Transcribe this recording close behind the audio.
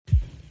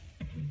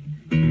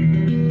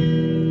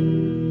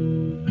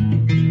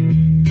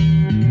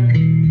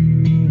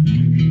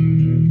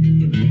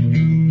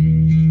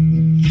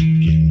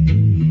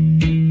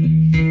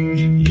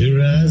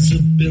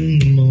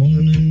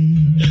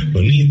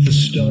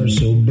are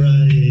so bright.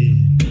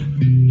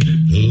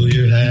 Pull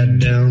your hat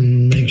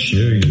down, make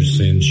sure your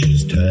cinch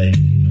is tight.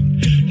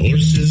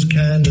 Horse is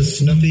kinda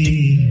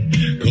snuffy,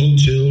 cold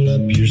chill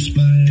up your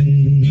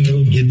spine.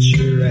 You'll get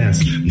your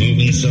ass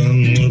moving,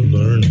 son, we're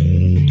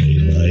burning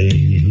daylight.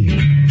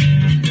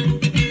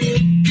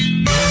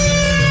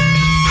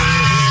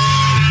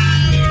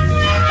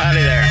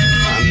 Howdy there,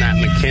 I'm Matt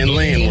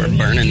McKinley and we're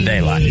burning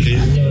daylight.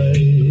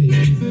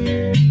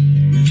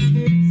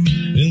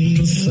 In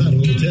the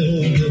saddle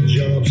till the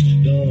job's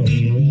done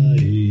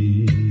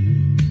right.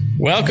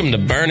 Welcome to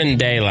Burning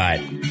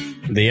Daylight,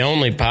 the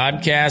only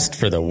podcast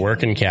for the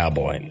working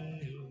cowboy.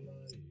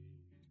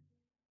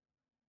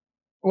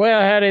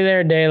 Well, howdy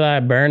there,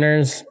 daylight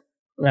burners.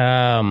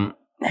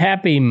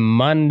 Happy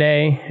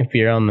Monday if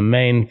you're on the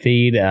main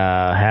feed.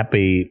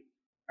 Happy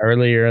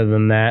earlier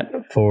than that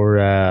for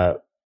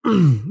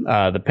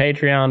the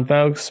Patreon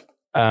folks.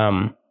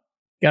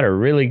 Got a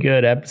really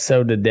good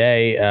episode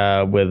today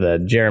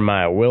with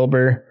Jeremiah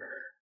Wilbur.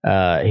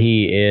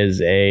 He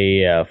is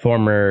a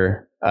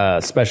former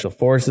Special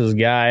Forces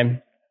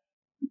guy.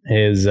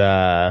 His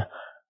I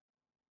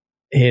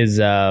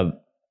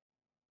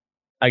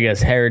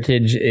guess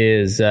heritage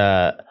is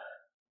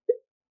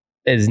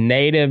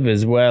native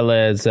as well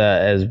as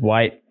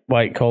white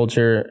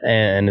culture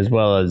and as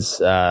well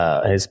as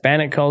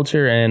Hispanic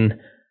culture, and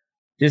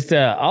just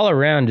all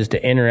around just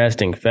an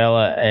interesting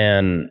fella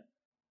and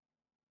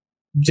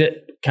just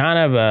kind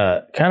of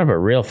a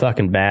real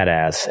fucking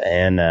badass.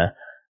 And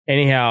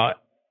anyhow,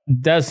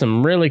 does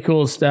some really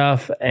cool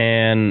stuff,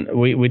 and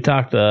we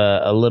talked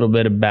a little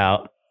bit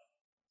about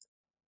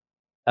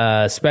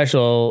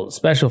special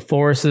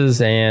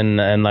forces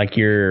and like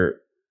your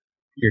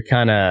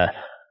kind of,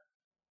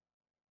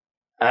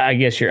 I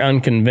guess, your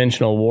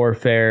unconventional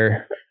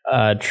warfare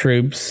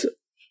troops,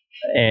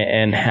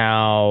 and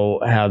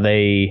how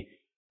they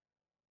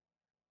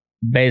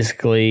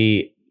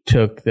basically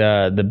took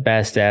the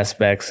best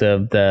aspects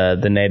of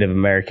the Native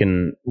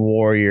American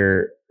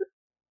warrior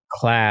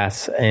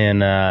class and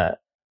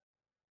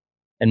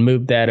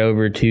moved that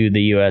over to the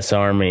U.S.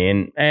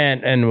 Army,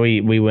 and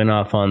we went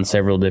off on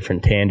several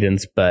different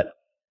tangents, but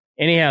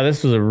anyhow,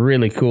 this was a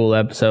really cool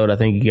episode. I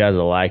think you guys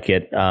will like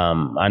it.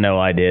 I know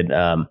I did.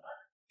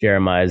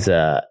 Jeremiah's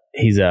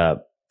he's a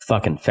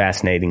fucking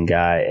fascinating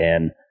guy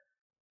and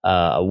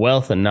a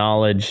wealth of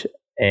knowledge,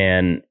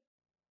 and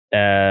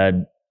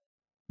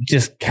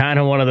just kind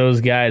of one of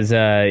those guys.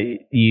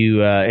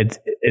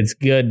 It's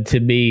good to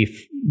be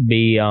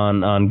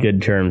on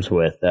good terms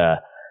with.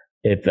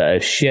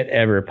 If shit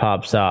ever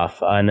pops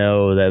off, I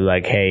know that,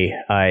 like, hey,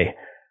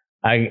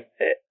 I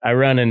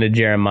run into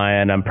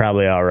Jeremiah and I'm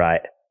probably all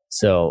right.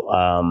 So,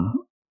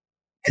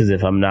 because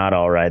if I'm not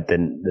all right,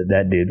 then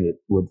that dude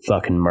would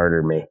fucking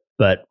murder me.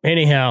 But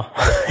anyhow,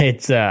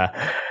 it's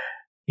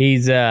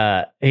he's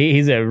a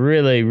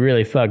really,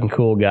 really fucking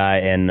cool guy,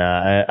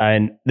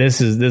 and this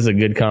is a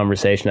good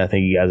conversation. I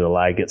think you guys will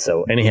like it.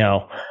 So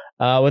anyhow,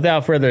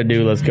 without further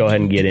ado, let's go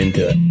ahead and get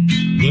into it.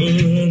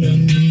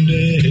 Burning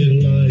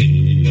daylight,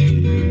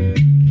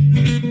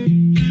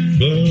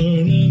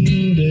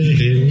 burning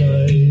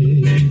daylight.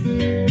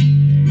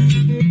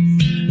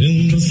 In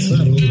the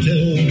saddle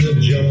till the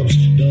job's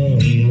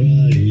done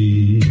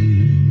right.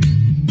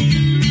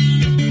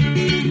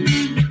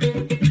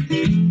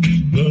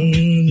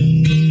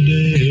 Burning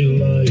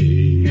daylight.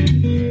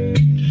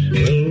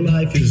 Well,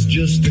 life is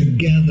just a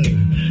gather,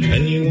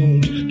 and you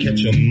won't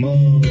catch 'em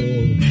all.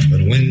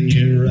 But when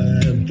you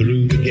ride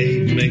through the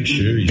gate, make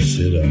sure you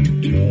sit up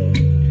tall.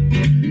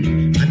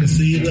 I can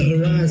see the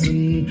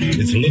horizon,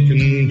 it's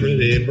looking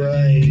pretty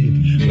bright.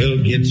 Well,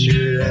 get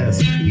your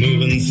ass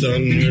moving,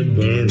 son, we're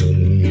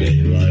burning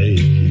daylight.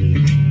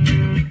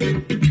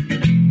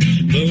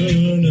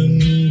 Burning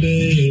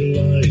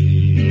daylight.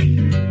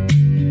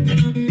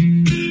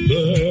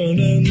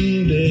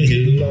 Burning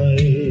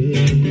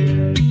daylight.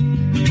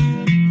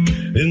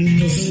 In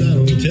the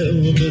saddle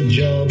till the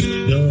job's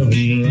done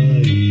right.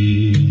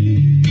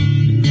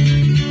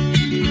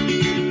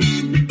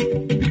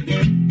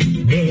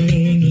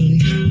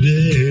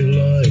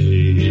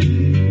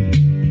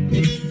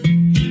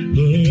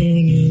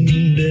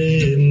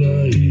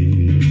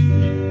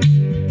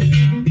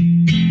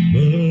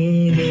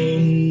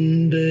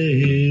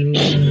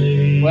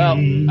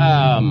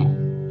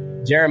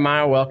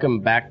 Jeremiah, welcome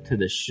back to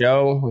the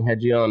show. We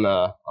had you on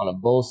a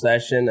bull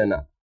session, and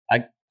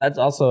that's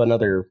also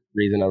another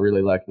reason I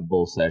really like the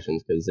bull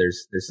sessions, because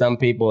there's some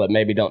people that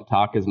maybe don't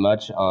talk as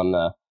much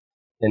on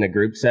in a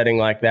group setting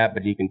like that,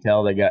 but you can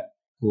tell they got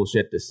cool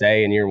shit to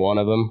say, and you're one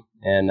of them.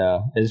 And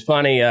it's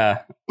funny.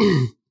 I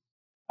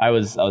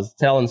was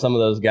telling some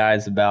of those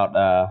guys about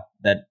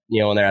that,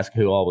 when they're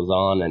asking who all was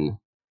on, and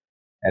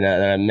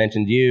I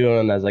mentioned you,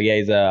 and I was like, yeah,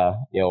 he's a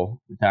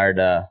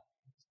retired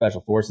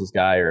Special Forces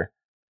guy,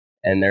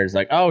 and there's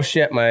like, oh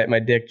shit, my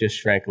dick just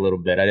shrank a little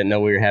bit. I didn't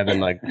know we were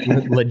having like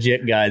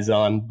legit guys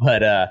on,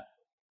 but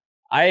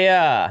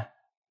yeah,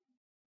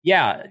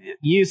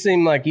 you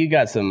seem like you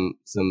got some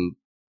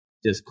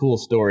just cool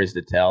stories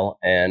to tell,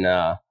 and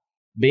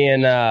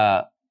being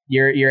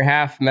you're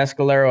half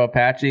Mescalero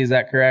Apache, is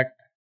that correct?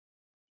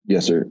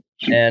 Yes, sir.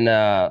 And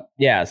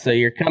so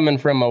you're coming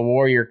from a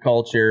warrior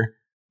culture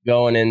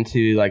going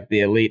into like the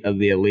elite of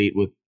the elite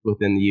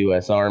within the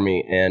U.S.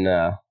 Army. And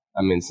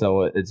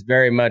so it's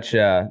very much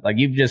like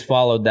you've just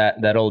followed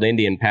that old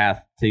Indian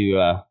path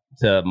to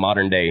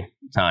modern day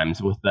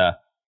times with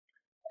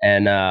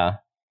and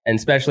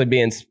especially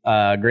being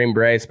Green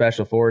Beret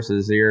Special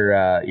Forces,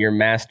 your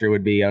master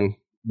would be on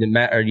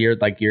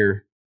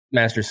your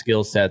master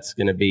skill set's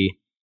going to be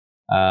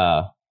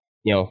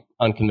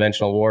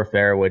unconventional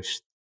warfare,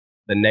 which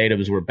the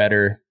natives were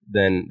better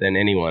than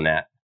anyone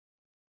at.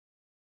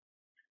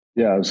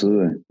 Yeah,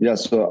 absolutely. Yeah.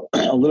 So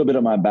a little bit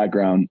of my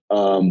background,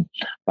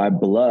 by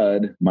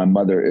blood, my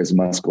mother is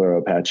Muscalero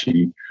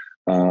Apache,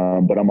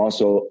 but I'm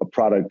also a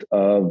product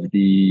of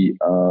the,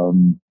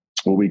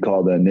 what we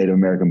call the Native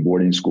American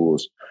boarding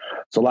schools.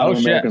 So a lot of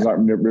Americans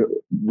aren't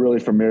really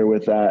familiar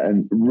with that.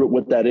 And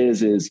what that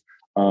is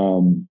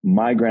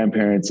my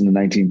grandparents in the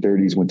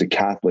 1930s went to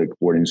Catholic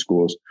boarding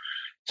schools.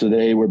 So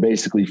they were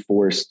basically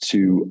forced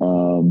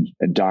to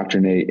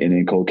indoctrinate and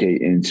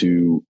inculcate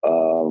into,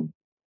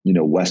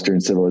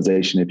 Western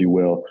civilization, if you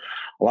will.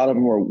 A lot of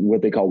them were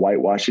what they call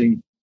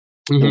whitewashing.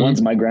 Mm-hmm. The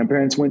ones my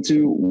grandparents went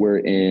to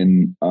were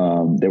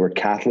they were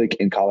Catholic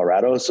in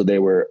Colorado. So they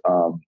were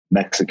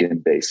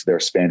Mexican based. They're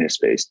Spanish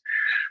based.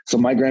 So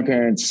my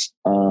grandparents,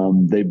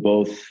 they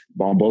both,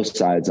 on both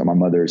sides of my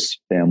mother's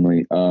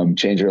family,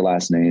 changed their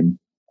last name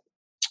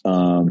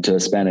to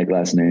Hispanic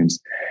last names.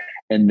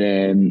 And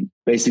then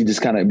basically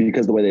just kind of,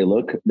 because the way they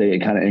look, they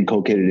kind of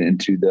inculcated it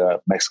into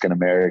the Mexican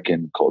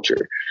American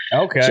culture.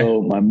 Okay.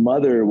 So my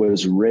mother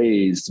was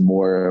raised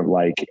more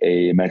like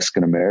a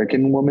Mexican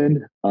American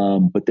woman.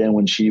 But then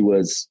when she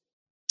was,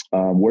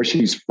 where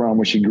she's from,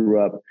 where she grew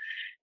up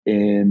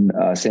in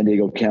San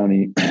Diego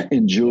County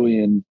in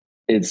Julian,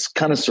 it's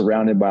kind of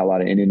surrounded by a lot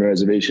of Indian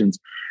reservations.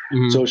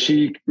 Mm-hmm. So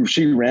she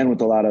ran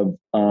with a lot of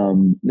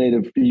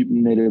Native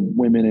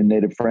women and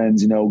Native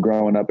friends,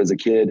 growing up as a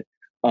kid.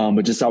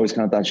 But just always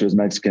kind of thought she was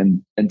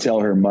Mexican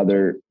until her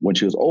mother, when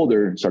she was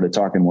older, started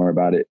talking more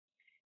about it.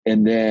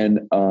 And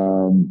then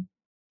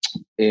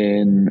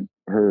in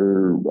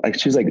her,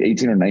 she was like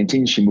 18 or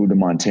 19, she moved to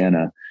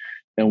Montana.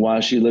 And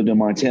while she lived in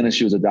Montana,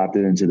 she was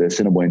adopted into the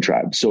Assiniboine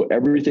tribe. So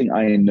everything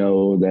I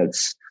know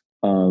that's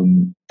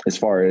as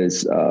far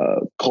as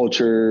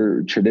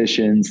culture,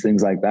 traditions,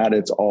 things like that,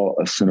 it's all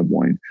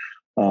Assiniboine.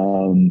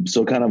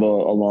 So kind of a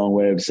long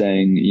way of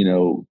saying,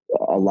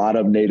 a lot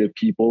of Native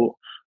people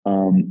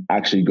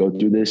actually go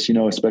through this,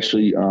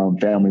 especially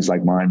families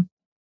like mine.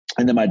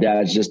 And then my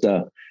dad's just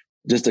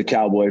a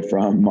cowboy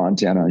from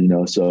Montana,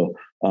 so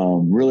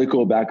really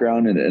cool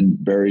background and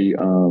very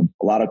a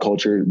lot of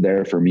culture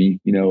there for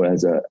me,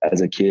 as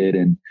a kid,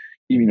 and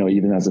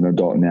even as an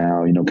adult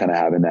now, kind of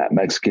having that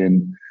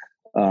Mexican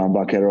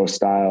vaquero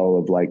style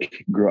of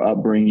like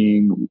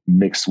upbringing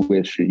mixed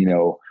with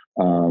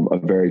a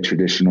very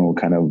traditional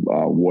kind of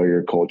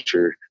warrior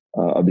culture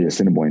of the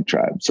Assiniboine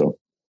tribe. So.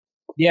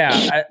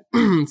 Yeah.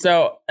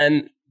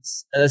 And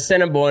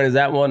Assiniboine, is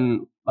that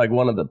one like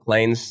one of the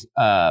Plains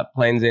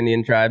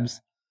Indian tribes?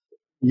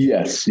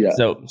 Yes. Yeah.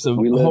 So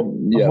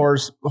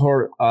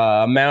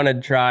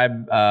mounted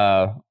tribe,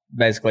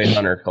 basically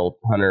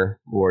hunter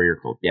warrior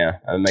cult. Yeah,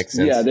 that makes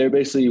sense. Yeah, they're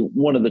basically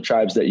one of the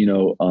tribes that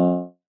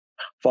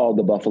followed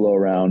the buffalo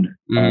around,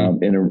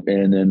 and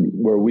then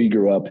where we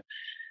grew up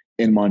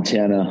in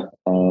Montana,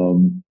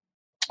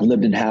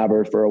 lived in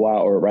Havre for a while,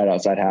 or right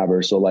outside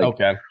Havre. So like.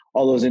 Okay.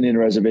 All those Indian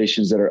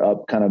reservations that are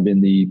up kind of in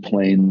the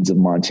plains of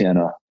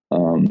Montana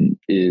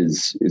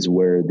is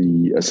where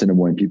the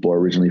Assiniboine people are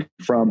originally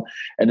from,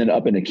 and then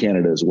up into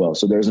Canada as well.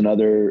 So there's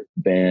another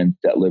band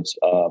that lives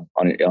on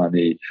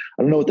the,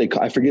 I don't know what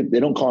I forget. They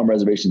don't call them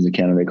reservations in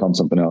Canada. They call them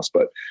something else,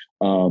 but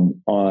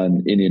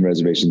on Indian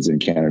reservations in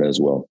Canada as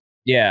well.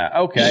 Yeah.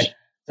 Okay.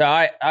 So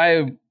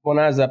I when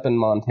I was up in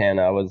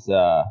Montana, I was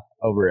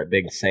over at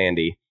Big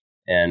Sandy.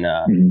 And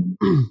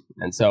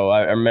and so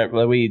I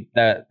remember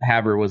that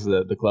Havre was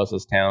the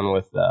closest town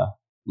with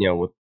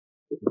with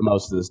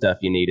most of the stuff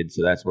you needed,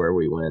 so that's where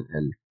we went.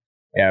 And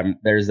yeah,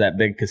 there's that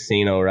big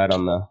casino right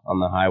on the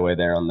highway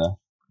there on the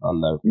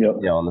on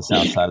the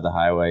south side of the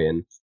highway,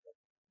 and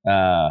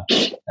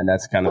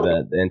that's kind of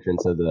the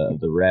entrance of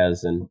the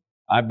res. And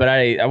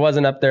I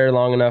wasn't up there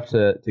long enough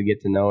to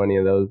get to know any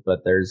of those,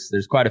 but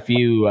there's quite a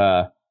few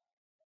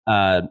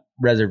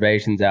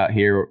reservations out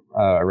here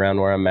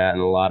around where I'm at,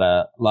 and a lot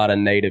of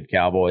native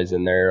cowboys,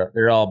 and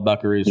they're all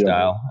buckaroo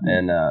style.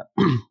 And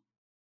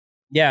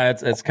yeah,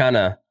 it's kind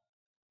of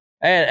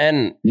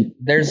and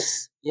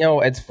there's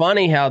it's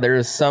funny how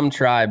there's some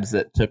tribes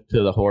that took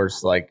to the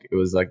horse like it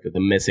was like the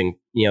missing,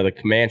 the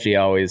Comanche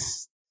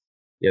always,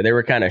 they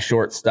were kind of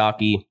short,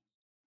 stocky,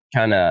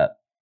 kind of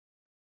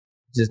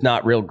just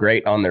not real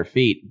great on their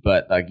feet,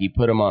 but like you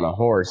put them on a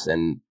horse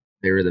and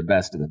they were the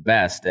best of the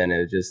best. And it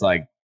was just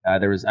like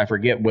I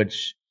forget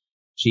which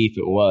chief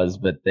it was,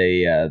 but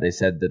they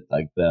said that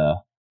like the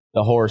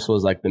horse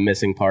was like the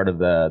missing part of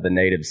the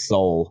native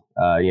soul,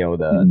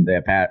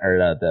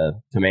 the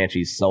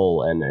Comanche's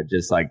soul, and it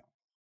just like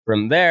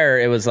from there,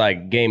 it was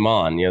like game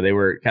on. They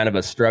were kind of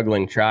a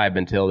struggling tribe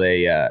until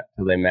they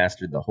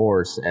mastered the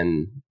horse,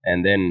 and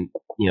then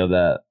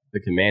the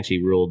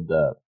Comanche ruled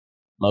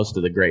most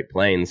of the Great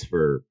Plains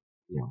for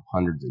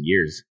hundreds of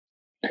years.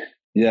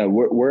 Yeah,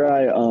 where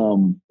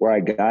I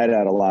guide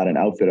at a lot and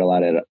outfit a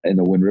lot at in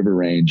the Wind River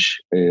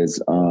Range is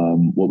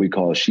what we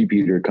call sheep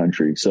eater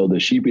country. So the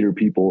sheep eater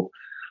people,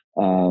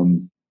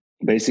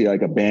 basically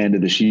like a band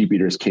of the sheep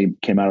eaters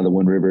came out of the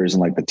Wind Rivers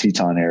and like the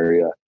Teton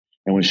area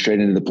and went straight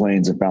into the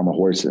plains and found the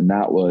horse, and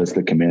that was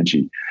the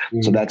Comanche.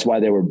 Mm-hmm. So that's why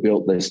they were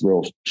built this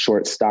real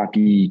short,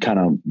 stocky kind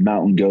of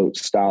mountain goat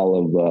style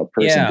of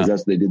person, because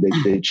that's what they did.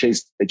 They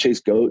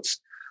chased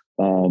goats,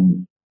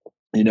 and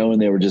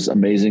they were just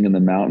amazing in the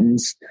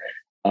mountains.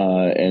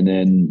 And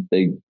then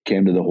they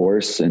came to the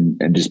horse and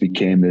just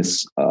became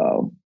this,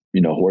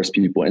 horse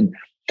people. And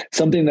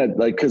something that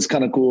is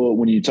kind of cool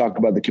when you talk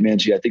about the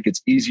Comanche, I think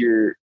it's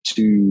easier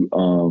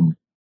to,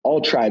 all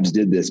tribes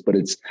did this, but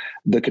it's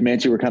the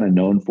Comanche were kind of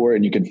known for it,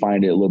 and you can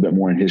find it a little bit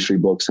more in history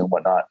books and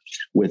whatnot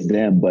with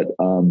them. But,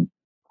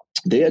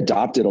 they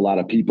adopted a lot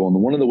of people. And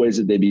one of the ways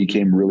that they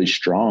became really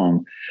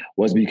strong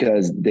was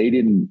because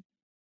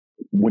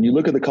when you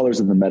look at the colors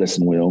of the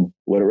medicine wheel,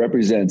 what it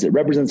represents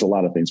a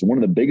lot of things. One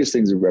of the biggest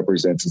things it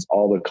represents is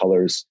all the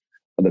colors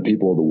of the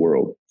people of the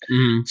world.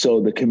 Mm-hmm.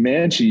 So the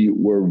Comanche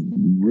were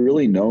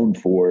really known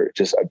for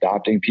just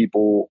adopting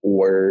people,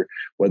 or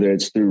whether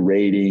it's through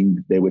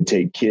raiding, they would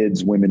take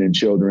kids, women, and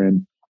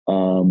children,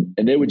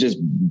 and they would just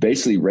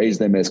basically raise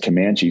them as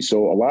Comanche.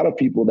 So a lot of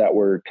people that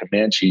were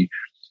Comanche,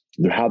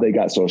 how they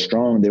got so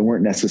strong, they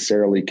weren't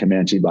necessarily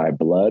Comanche by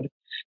blood.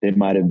 They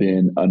might have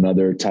been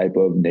another type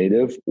of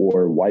native,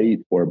 or white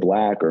or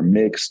black or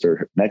mixed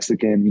or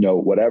Mexican,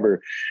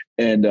 whatever.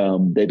 And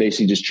they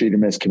basically just treated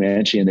them as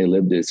Comanche, and they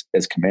lived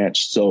as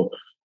Comanche. So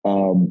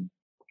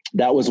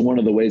that was one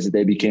of the ways that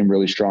they became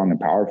really strong and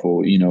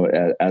powerful,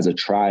 as a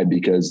tribe,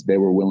 because they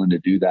were willing to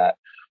do that,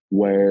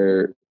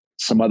 where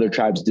some other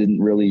tribes didn't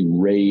really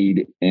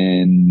raid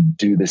and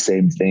do the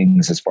same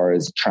things as far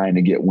as trying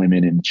to get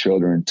women and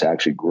children to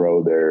actually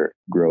grow their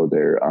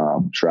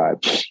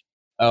tribe.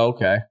 Oh,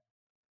 okay.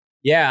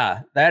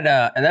 Yeah,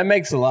 that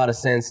makes a lot of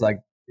sense. Like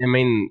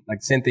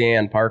Cynthia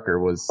Ann Parker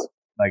was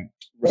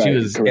she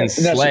was correct.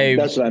 Enslaved.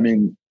 That's what I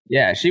mean.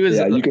 Yeah, she was.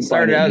 Yeah, you can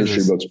started find it in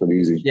history books pretty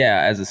easy.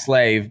 Yeah, as a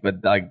slave,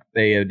 but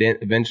they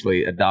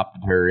eventually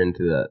adopted her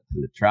into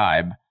the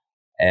tribe,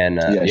 and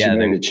she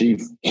married a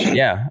chief.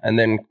 Yeah, and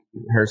then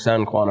her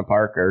son Quanah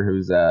Parker,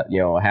 who's a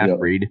half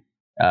breed,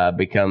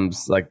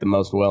 becomes the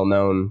most well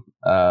known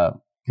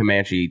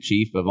Comanche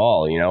chief of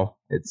all.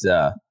 It's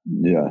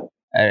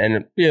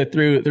And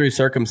through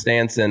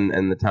circumstance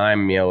and the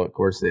time, of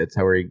course, that's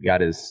how he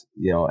got his,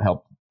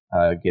 helped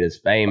get his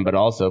fame, but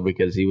also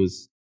because he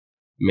was,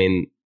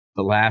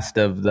 the last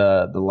of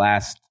the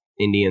last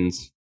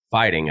Indians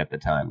fighting at the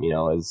time.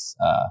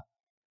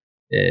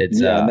 It's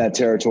in that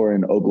territory,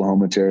 in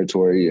Oklahoma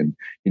territory, and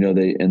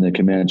the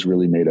Comanche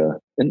really made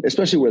and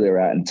especially where they were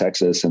at in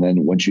Texas, and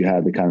then once you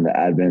had the kind of the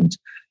advent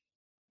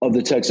of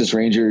the Texas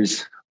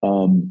Rangers,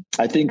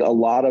 I think a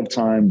lot of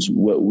times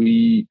what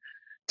we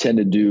tend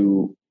to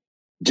do,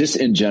 just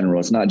in general,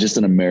 it's not just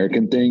an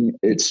American thing,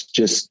 it's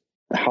just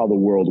how the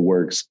world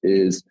works,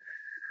 is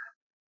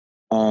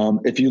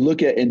if you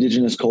look at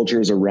indigenous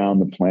cultures around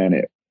the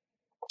planet,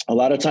 a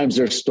lot of times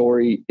their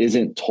story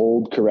isn't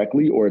told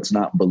correctly, or it's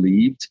not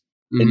believed.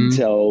 Mm-hmm.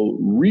 Until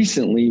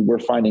recently, we're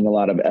finding a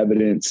lot of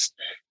evidence,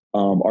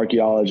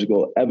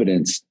 archaeological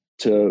evidence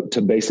to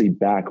basically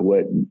back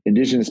what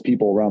indigenous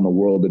people around the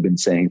world have been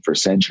saying for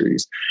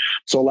centuries.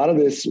 So a lot of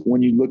this,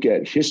 when you look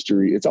at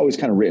history, it's always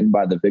kind of written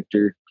by the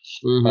victor.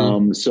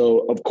 Mm-hmm. So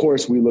of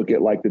course we look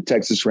at the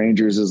Texas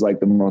Rangers as the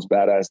most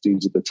badass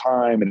dudes at the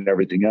time and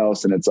everything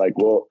else. And it's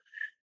well,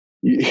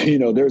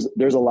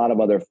 there's a lot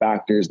of other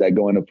factors that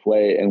go into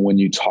play. And when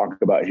you talk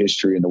about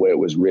history and the way it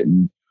was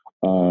written,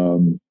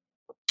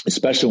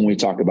 especially when we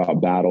talk about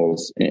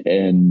battles,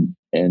 and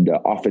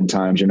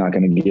oftentimes you're not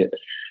going to get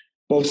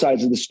both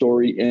sides of the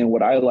story. And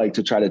what I like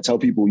to try to tell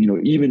people,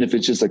 even if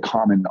it's just a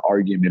common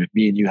argument, if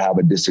me and you have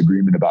a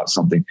disagreement about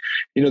something,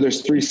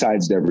 there's three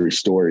sides to every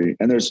story.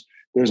 And there's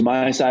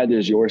my side,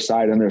 there's your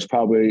side, and there's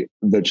probably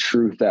the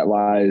truth that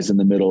lies in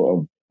the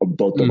middle of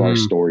both of our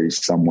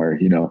stories somewhere,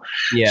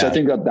 Yeah. So I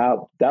think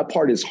that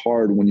part is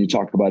hard when you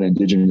talk about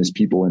indigenous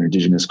people and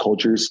indigenous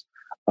cultures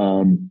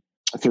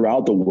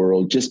throughout the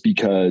world, just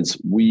because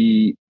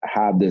we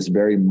have this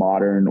very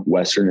modern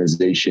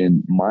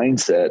Westernization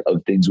mindset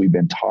of things we've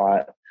been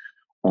taught.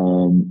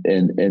 And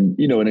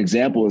an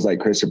example is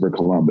Christopher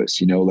Columbus,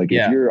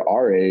 if you're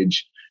our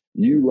age,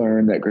 you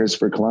learn that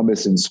Christopher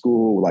Columbus in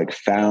school,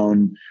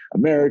 found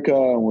America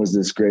and was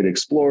this great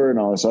explorer and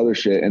all this other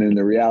shit. And then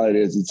the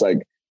reality is it's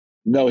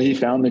no, he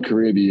found the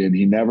Caribbean.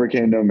 He never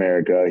came to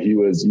America. He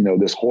was,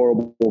 this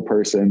horrible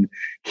person.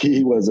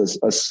 He was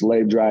a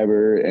slave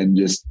driver and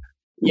just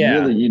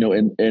really,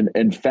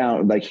 and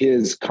found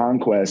his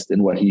conquest,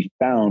 and what he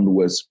found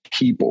was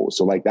people.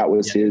 So that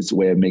was his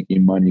way of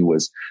making money,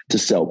 was to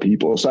sell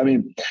people. So,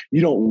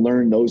 you don't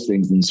learn those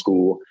things in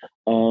school.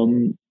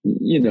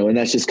 And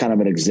that's just kind of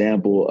an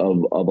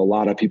example of a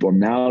lot of people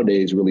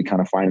nowadays really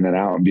kind of finding that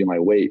out and being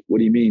like, wait, what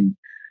do you mean?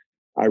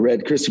 I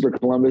read Christopher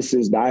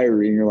Columbus's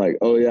diary, and you're like,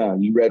 oh yeah,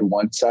 you read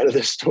one side of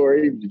the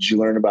story. Did you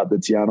learn about the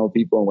Taino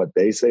people and what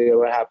they say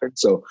what happened?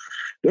 So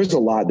there's a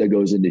lot that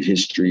goes into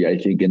history, I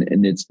think,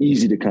 and it's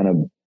easy to kind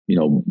of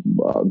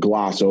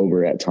gloss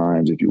over at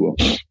times, if you will.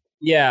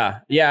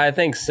 Yeah, I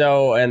think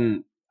so.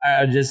 And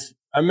I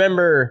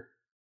remember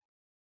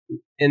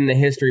in the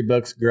history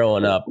books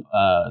growing up,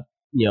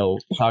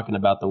 talking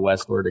about the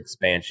westward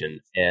expansion,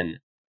 and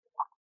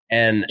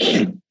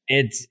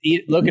it's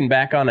looking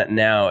back on it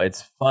now,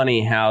 it's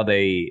funny how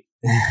they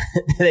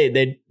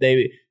they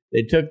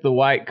took the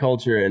white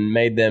culture and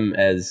made them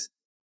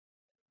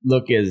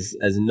look as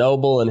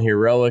noble and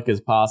heroic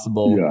as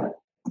possible. Yeah.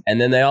 And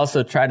then they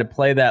also tried to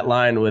play that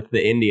line with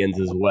the Indians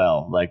as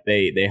well. Like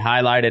they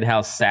highlighted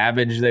how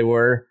savage they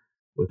were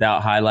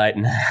without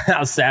highlighting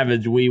how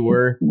savage we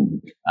were.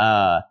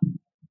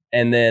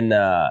 And then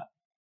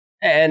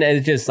and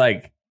it's just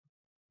like,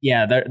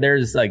 yeah,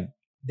 there's like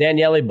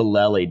Daniele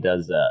Bolelli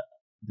does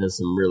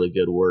some really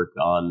good work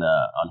on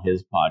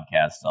his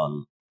podcast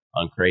on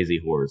Crazy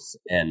Horse,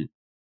 and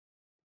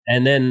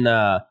then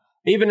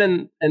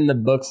even in the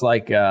books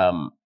like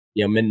Empire,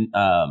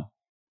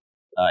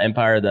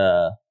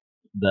 the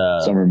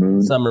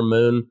Summer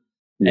Moon,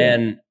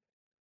 yeah.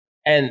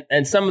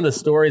 and some of the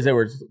stories that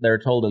were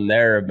told in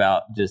there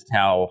about just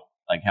how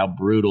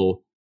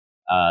brutal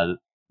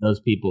those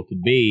people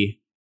could be,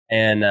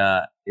 and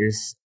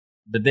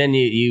but then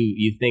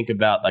you think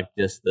about like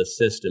just the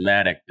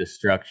systematic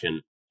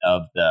destruction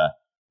of the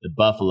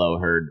buffalo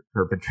herd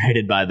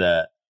perpetrated by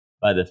the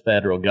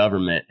federal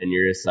government, and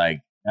you're just like,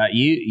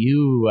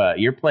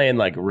 you're playing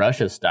like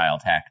Russia style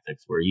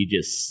tactics where you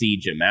just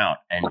siege them out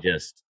and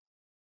just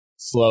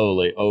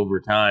slowly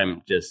over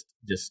time just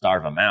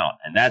starve them out,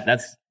 and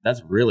that's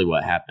really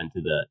what happened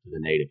to the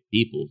native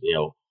people.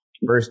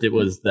 First it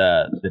was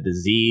the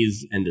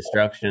disease and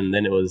destruction,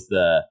 then it was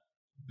the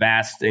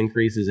vast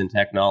increases in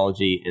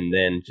technology, and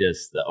then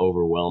just the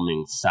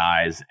overwhelming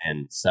size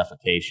and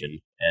suffocation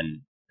and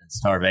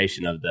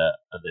starvation of the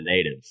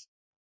natives.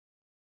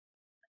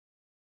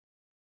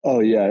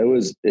 Oh yeah, it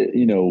was.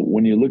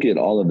 When you look at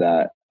all of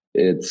that,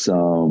 it's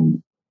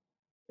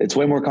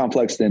way more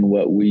complex than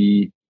what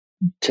we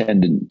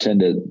tend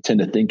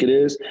to think it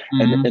is.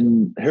 Mm-hmm.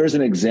 And here's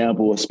an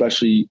example,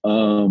 especially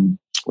when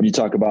you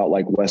talk about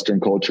like Western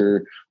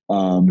culture,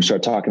 we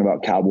start talking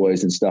about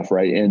cowboys and stuff,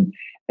 right?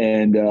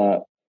 And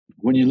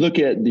when you look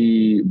at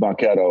the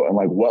vaquero and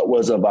like what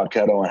was a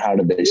vaquero and how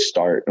did they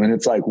start? And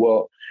it's like,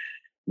 well,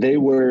 they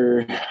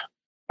were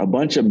a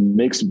bunch of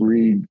mixed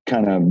breed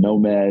kind of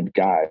nomad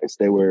guys.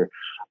 They were,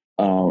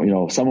 some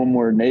of them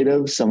were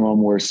natives, some of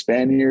them were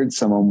Spaniards,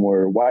 some of them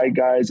were white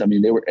guys. I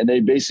mean, they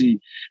basically,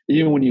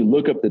 even when you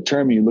look up the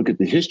term, you look at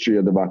the history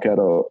of the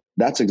vaquero,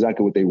 that's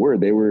exactly what they were.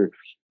 They were,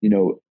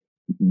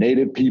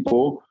 native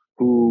people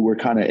who were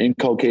kind of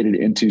inculcated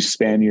into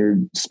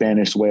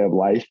Spanish way of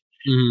life.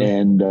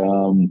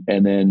 Mm-hmm.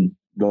 And then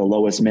the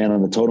lowest man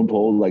on the totem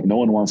pole, like no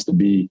one wants to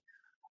be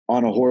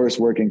on a horse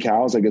working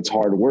cows. Like it's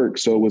hard work.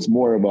 So it was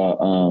more of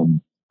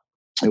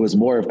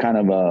kind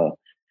of a,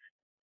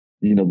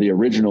 the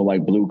original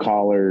like blue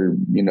collar,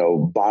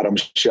 bottom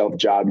shelf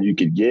job you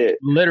could get.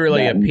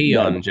 Literally a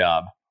peon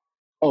job.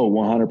 Oh,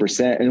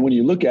 100%. And when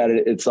you look at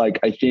it, it's like,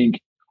 I think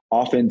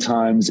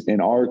oftentimes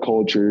in our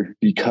culture,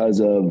 because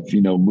of,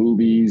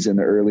 movies in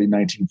the early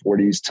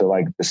 1940s to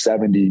like the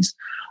 70s,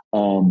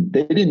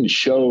 they didn't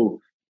show,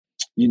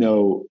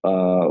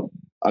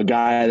 a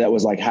guy that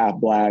was like half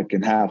black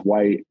and half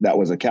white that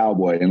was a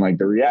cowboy. And like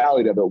the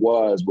reality of it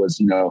was,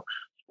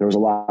 there was a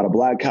lot of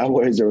black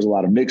cowboys. There was a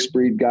lot of mixed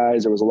breed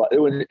guys. There was a lot,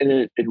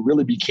 it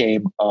really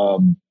became,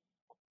 and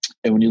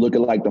when you look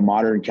at like the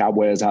modern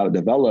cowboy as how it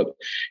developed,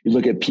 you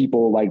look at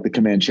people like the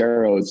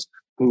Comancheros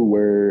who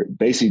were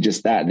basically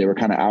just that. They were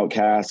kind of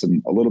outcasts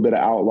and a little bit of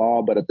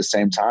outlaw, but at the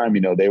same time,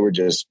 they were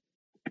just,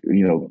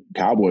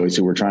 cowboys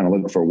who were trying to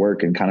look for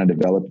work and kind of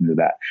develop into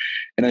that.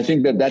 And I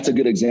think that that's a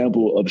good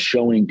example of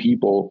showing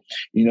people,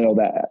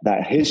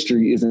 that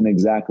history isn't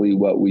exactly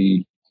what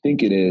we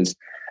think it is.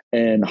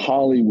 And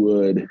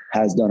Hollywood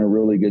has done a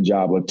really good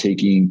job of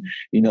taking,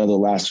 the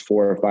last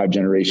 4 or 5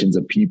 generations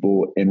of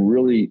people and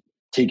really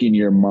taking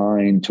your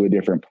mind to a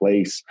different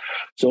place.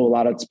 So a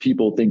lot of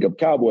people think of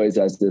cowboys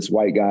as this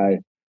white guy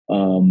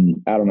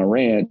out on a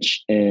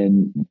ranch,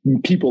 and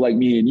people like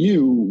me and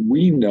you,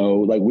 we know,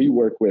 like we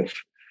work with,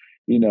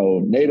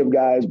 native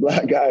guys,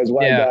 black guys,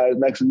 white guys,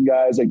 Mexican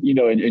guys, like,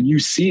 and you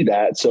see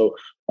that. So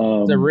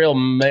it's a real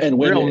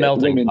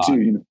melting pot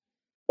too,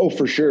 Oh,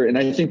 for sure. And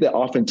I think that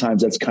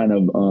oftentimes that's kind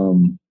of,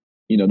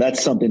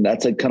 that's something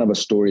that's like kind of a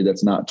story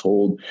that's not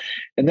told.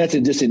 And that's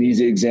just an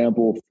easy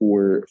example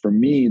for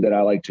me that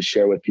I like to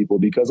share with people,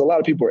 because a lot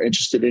of people are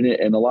interested in it.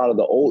 And a lot of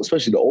the old,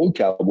 especially the old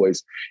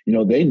cowboys,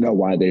 they know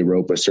why they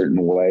rope a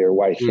certain way or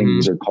why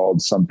things are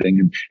called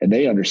something, and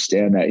they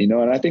understand that,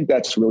 and I think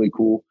that's really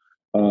cool.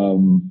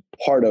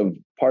 Part of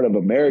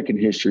American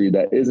history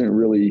that isn't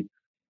really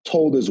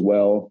told as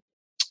well.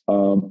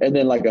 And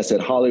then, like I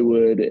said,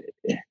 Hollywood,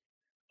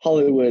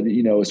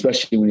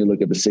 especially when you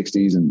look at the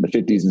 60s and the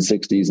 50s and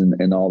 60s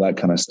and all that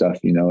kind of stuff,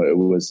 it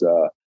was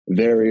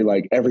very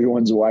like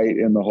everyone's white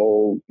in the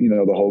whole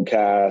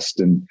cast.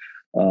 And,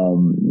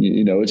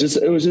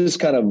 it was just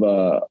kind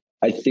of,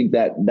 I think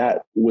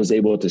that was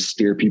able to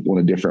steer people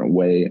in a different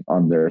way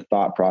on their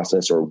thought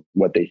process or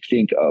what they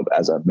think of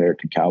as an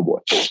American cowboy.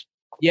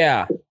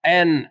 Yeah.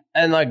 And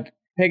like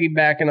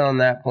piggybacking on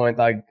that point,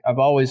 like I've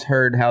always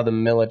heard how the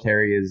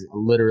military is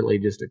literally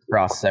just a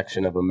cross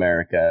section of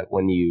America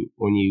when you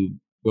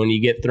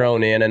get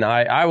thrown in. And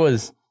I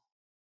was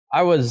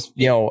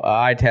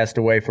eye test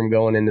away from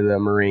going into the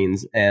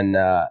Marines, and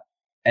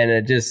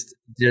it just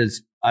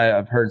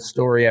I've heard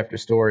story after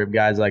story of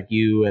guys like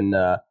you and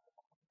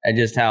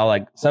just how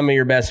like some of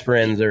your best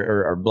friends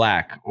are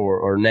black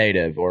or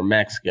native or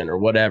Mexican or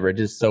whatever. It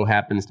just so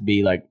happens to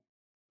be like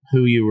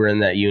who you were in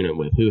that unit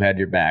with, who had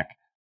your back.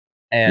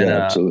 And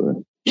yeah,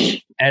 absolutely.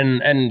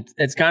 And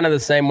it's kind of the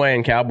same way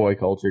in cowboy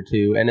culture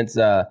too. And it's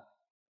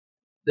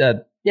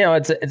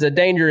it's a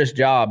dangerous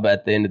job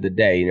at the end of the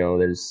day.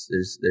 There's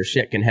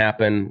shit can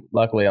happen.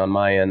 Luckily on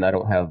my end, I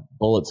don't have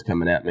bullets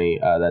coming at me.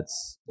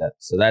 That's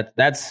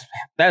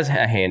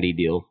a handy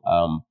deal.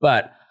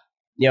 But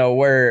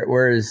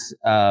whereas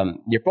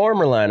your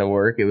former line of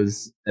work, it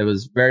was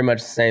very much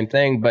the same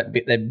thing, but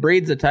it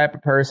breeds a type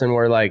of person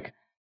where like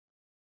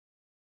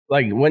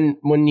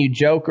when you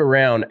joke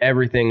around,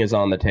 everything is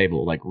on the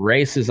table. Like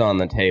race is on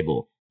the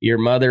table, your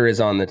mother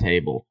is on the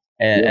table,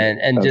 and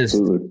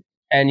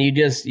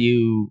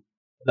you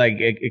like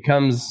it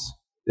comes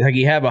like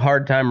you have a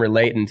hard time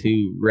relating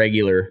to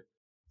regular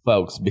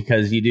folks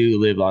because you do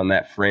live on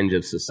that fringe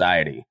of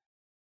society.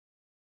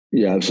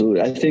 Yeah,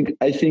 absolutely.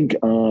 I think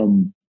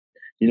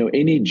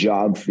any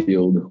job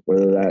field,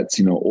 whether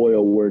that's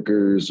oil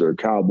workers or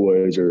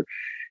cowboys or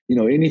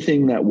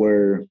anything that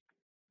where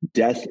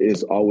death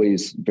is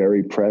always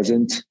very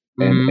present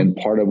and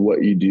part of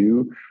what you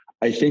do,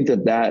 I think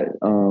that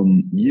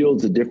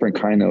yields a different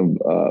kind of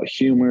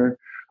humor,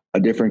 a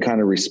different kind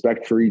of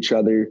respect for each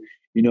other,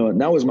 and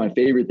that was my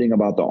favorite thing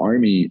about the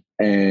Army,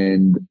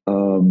 and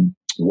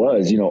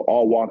was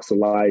all walks of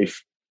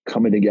life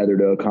coming together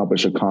to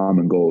accomplish a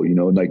common goal.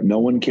 Like no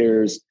one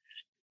cares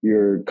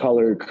your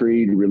color,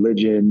 creed,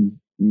 religion,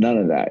 none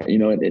of that.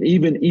 And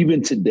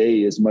even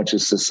today, as much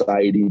as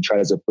society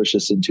tries to push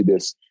us into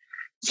this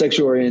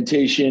sexual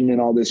orientation and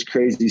all this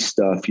crazy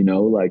stuff,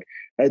 like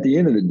at the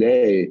end of the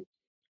day,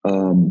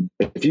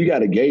 if you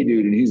got a gay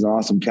dude and he's an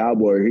awesome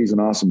cowboy or he's an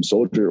awesome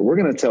soldier, we're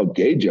going to tell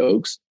gay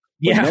jokes,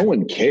 but no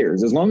one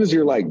cares. As long as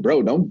you're like,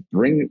 bro, don't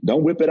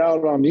whip it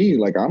out on me.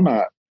 Like I'm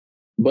not,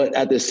 but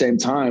at the same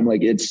time,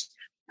 like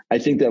I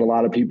think that a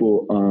lot of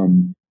people,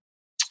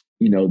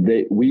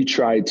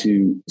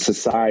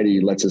 society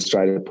lets us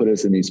try to put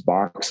us in these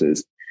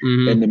boxes,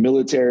 and the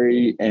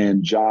military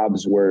and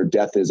jobs where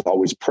death is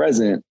always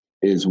present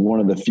is one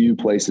of the few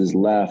places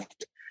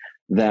left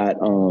that,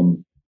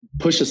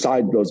 push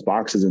aside those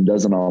boxes and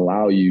doesn't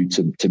allow you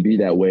to be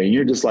that way. And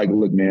you're just like,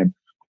 look, man,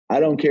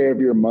 I don't care if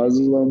you're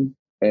Muslim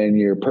and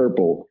you're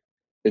purple.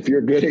 If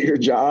you're good at your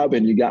job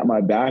and you got my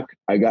back,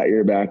 I got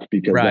your back,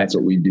 because that's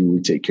what we do.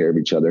 We take care of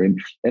each other.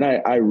 And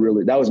I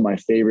really, that was my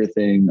favorite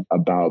thing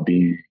about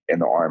being in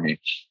the Army.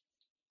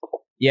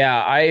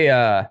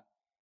 Yeah.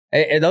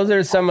 Those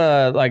are some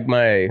like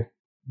my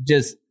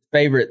just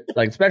favorite,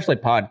 like especially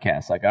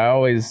podcasts. Like I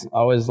always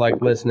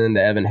like listening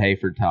to Evan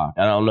Hayford talk.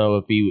 I don't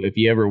know if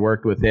you ever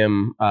worked with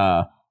him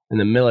in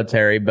the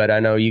military, but I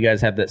know you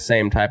guys have that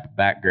same type of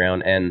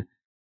background, and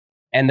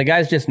the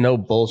guy's just no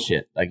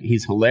bullshit. Like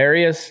he's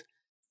hilarious,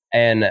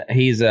 and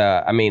he's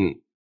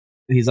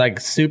like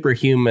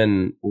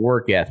superhuman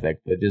work ethic.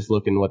 But just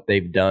looking what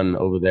they've done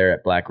over there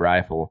at Black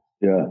Rifle.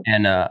 Yeah.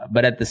 And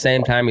but at the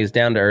same time, he's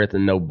down to earth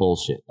and no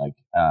bullshit. Like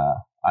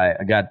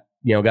I got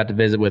to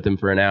visit with him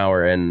for an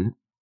hour, and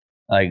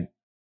like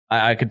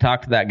I could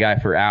talk to that guy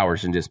for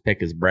hours and just pick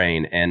his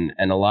brain, and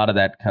a lot of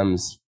that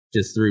comes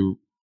just through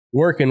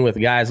working with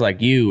guys like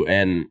you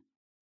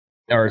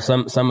or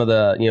some of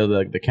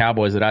the the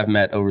cowboys that I've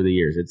met over the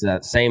years. It's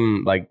that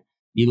same, like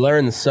you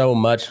learn so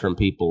much from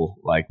people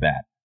like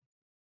that.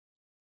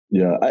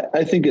 Yeah,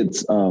 I think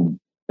it's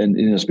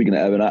and speaking of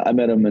Evan, I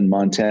met him in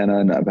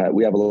Montana, and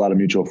we have a lot of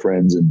mutual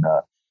friends and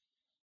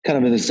kind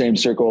of in the same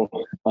circle.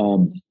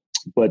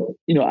 But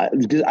I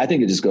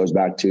think it just goes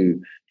back to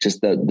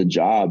just the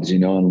jobs,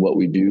 and what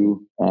we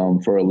do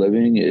for a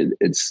living.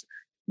 It's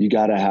you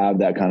got to have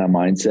that kind of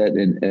mindset,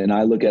 and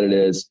I look at it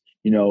as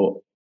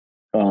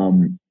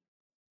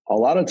a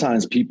lot of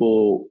times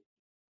people,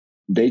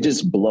 they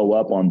just blow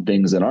up on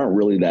things that aren't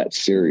really that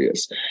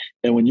serious.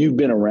 And when you've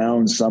been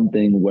around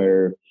something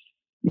where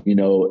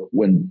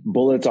when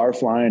bullets are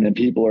flying and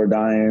people are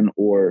dying,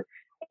 or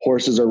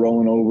horses are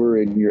rolling over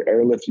and you're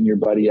airlifting your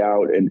buddy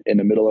out in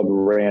the middle of a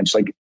ranch,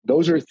 like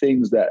those are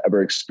things that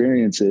are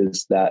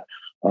experiences that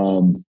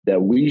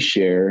we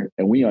share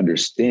and we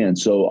understand.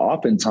 So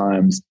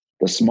oftentimes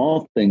the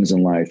small things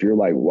in life, you're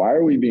like, why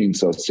are we being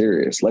so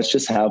serious? Let's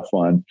just have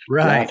fun,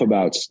 laugh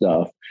about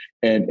stuff,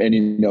 and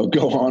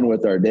go on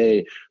with our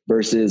day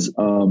versus,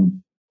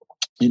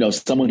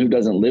 someone who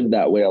doesn't live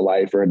that way of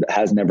life or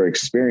has never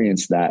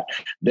experienced that,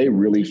 they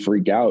really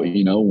freak out,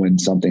 when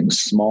something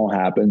small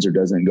happens or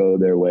doesn't go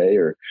their way,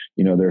 or,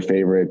 their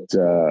favorite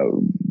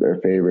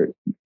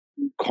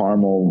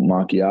caramel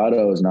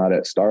macchiato is not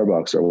at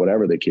Starbucks or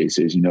whatever the case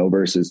is,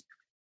 versus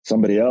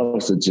somebody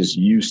else that's just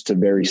used to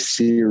very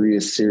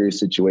serious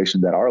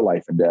situations that are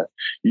life and death.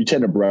 You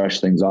tend to brush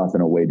things off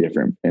in a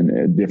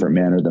different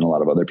manner than a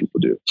lot of other people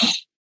do.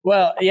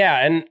 Well,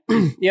 yeah. And,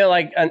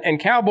 and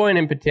cowboying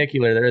in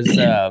particular,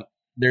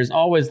 there's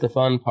always the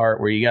fun part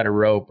where you got a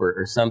rope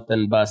or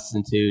something busts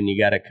into and you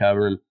got to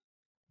cover them.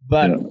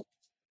 But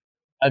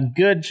a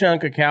good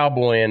chunk of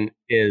cowboying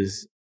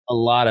is a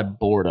lot of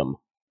boredom,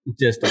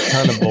 just a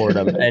ton of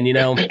boredom. And,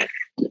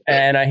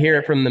 and I hear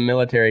it from the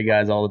military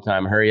guys all the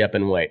time. Hurry up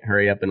and wait.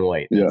 Hurry up and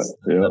wait. That's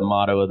the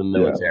motto of the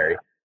military.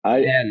 I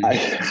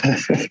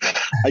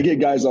get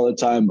guys all the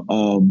time.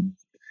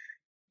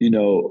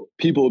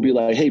 People will be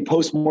like, hey,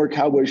 post more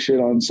cowboy shit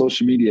on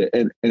social media.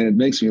 And it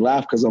makes me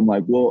laugh because I'm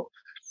like, well,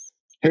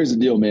 here's the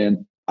deal,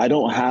 man. I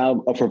don't have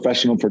a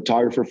professional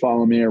photographer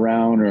following me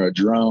around or a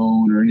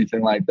drone or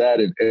anything like that.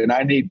 And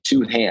I need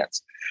two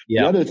hands.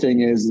 Yeah. The other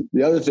thing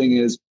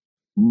is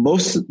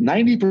most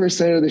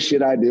 90% of the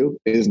shit I do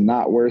is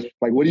not worth,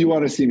 like, what do you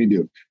want to see me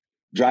do?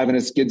 Driving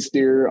a skid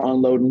steer,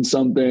 unloading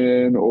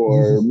something,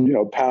 or,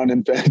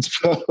 pounding fence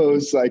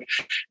posts. Like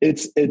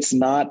it's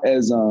not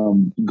as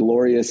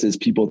glorious as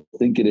people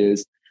think it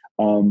is.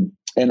 And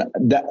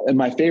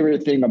my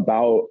favorite thing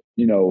about,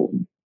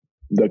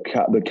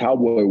 the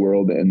cowboy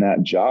world and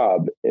that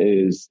job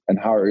is, and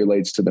how it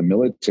relates to the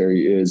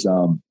military is,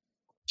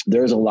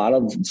 there's a lot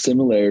of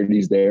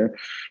similarities there,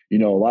 a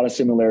lot of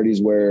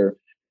similarities where,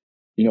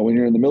 when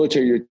you're in the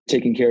military, you're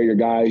taking care of your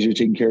guys, you're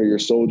taking care of your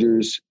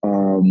soldiers.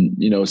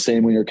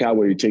 Same when you're a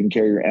cowboy, you're taking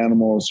care of your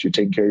animals, you're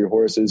taking care of your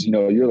horses.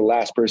 You're the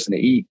last person to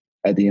eat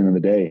at the end of the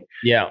day.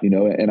 Yeah.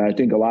 And I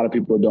think a lot of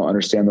people don't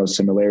understand those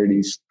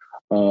similarities.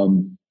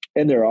 And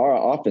there are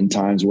often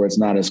times where it's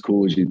not as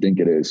cool as you think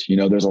it is.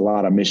 There's a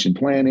lot of mission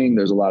planning.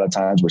 There's a lot of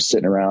times we're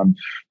sitting around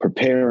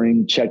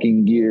preparing,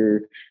 checking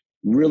gear,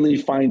 really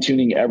fine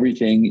tuning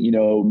everything,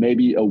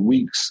 maybe a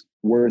week's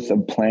worth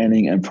of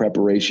planning and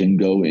preparation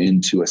go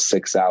into a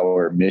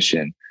 6-hour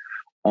mission.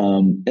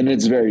 And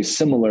it's very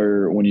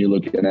similar when you're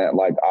looking at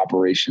like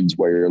operations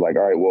where you're like,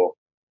 all right, well,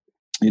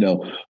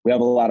 we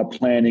have a lot of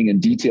planning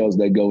and details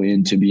that go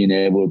into being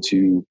able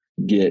to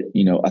get,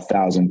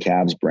 1,000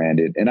 calves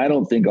branded. And I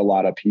don't think a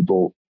lot of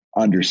people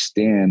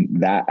understand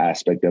that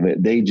aspect of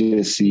it. They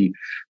just see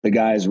the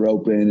guys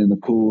roping and the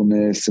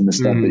coolness and the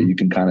stuff that you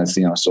can kind of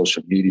see on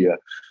social media.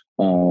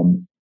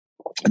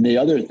 And the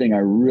other thing I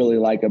really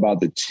like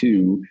about the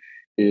two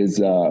is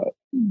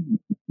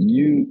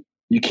you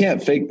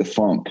can't fake the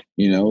funk,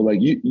 like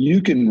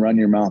you can run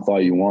your mouth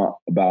all you want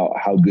about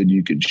how good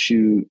you can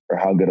shoot or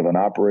how good of an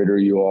operator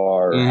you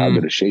are or how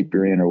good a shape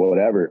you're in or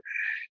whatever.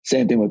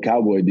 Same thing with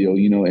cowboy deal,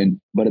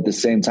 but at the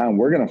same time,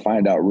 we're going to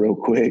find out real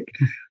quick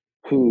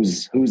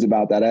who's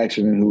about that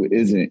action and who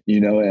isn't,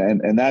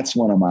 and that's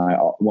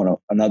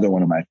another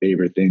one of my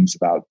favorite things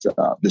about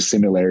the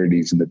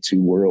similarities in the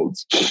two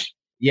worlds.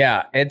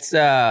 Yeah, it's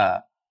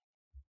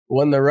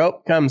when the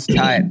rope comes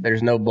tight,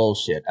 there's no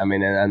bullshit. I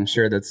mean, and I'm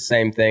sure that's the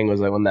same thing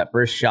was like when that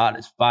first shot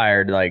is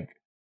fired, like,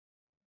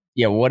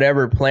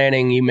 whatever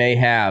planning you may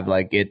have,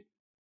 like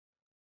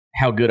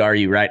how good are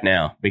you right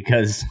now?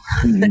 Because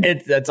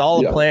that's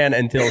all a plan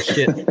until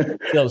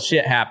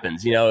shit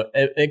happens.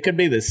 It could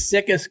be the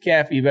sickest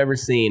calf you've ever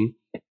seen.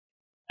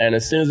 And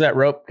as soon as that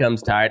rope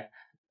comes tight,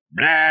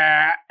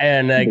 blah,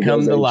 and they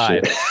come to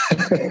life.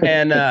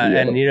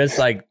 And you're just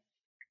like,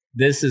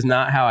 this is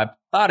not how I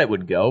thought it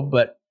would go,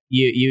 but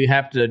you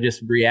have to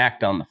just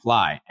react on the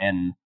fly.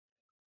 And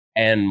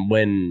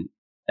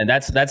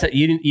that's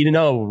you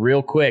know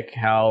real quick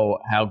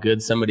how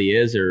good somebody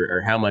is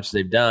or how much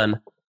they've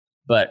done.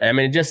 But I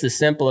mean, just as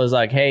simple as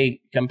like,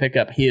 hey, come pick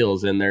up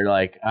heels. And they're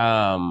like,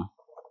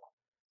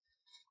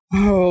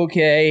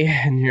 okay.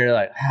 And you're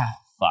like,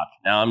 fuck,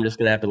 now I'm just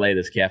going to have to lay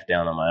this calf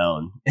down on my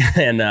own.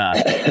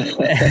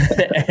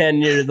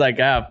 And you're just like,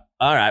 all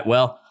right,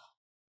 well,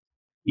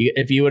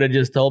 if you would have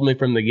just told me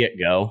from the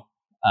get-go,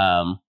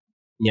 and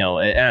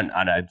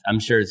I'm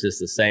sure it's just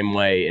the same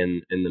way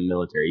in the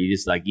military. You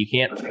just like, you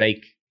can't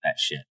fake that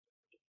shit.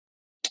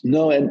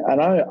 No. And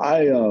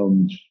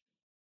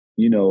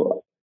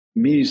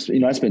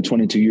I spent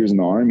 22 years in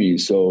the Army.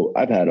 So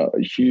I've had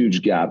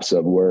huge gaps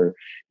of where,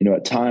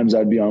 at times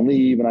I'd be on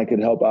leave and I could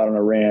help out on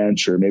a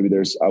ranch, or maybe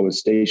I was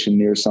stationed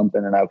near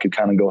something and I could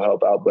kind of go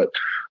help out. But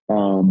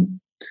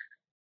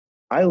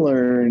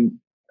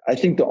I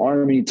think the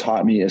Army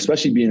taught me,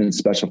 especially being in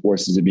Special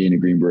Forces and being a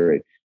Green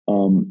Beret,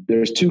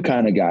 there's two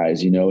kind of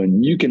guys,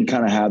 and you can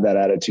kind of have that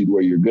attitude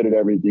where you're good at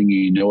everything,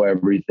 you know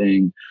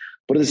everything.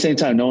 But at the same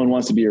time, no one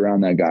wants to be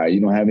around that guy. You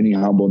don't have any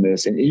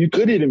humbleness, and you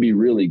could even be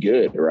really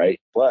good,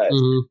 right? But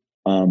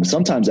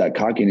sometimes that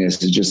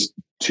cockiness is just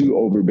too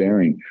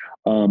overbearing.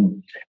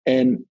 And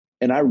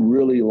I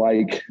really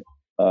like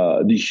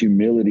the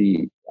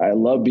humility. I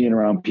love being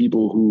around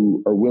people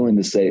who are willing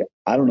to say,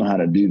 I don't know how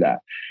to do that.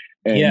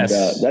 And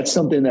yes. That's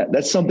something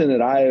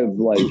that I have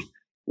like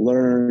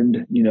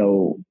learned,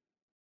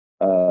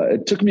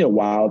 it took me a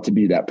while to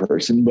be that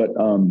person, but,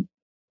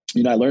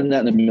 I learned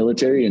that in the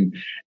military,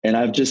 and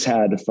I've just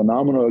had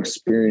phenomenal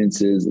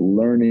experiences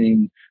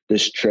learning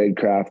this trade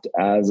craft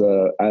as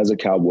a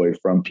cowboy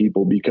from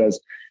people, because,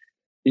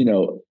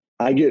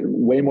 I get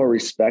way more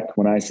respect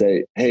when I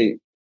say, hey,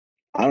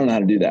 I don't know how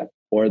to do that.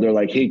 Or they're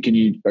like, hey, do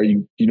you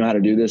know how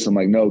to do this? I'm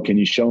like, no, can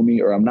you show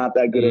me? Or I'm not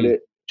that good at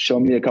it. Show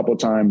me a couple of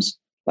times.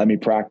 Let me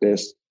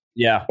practice.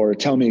 Yeah. Or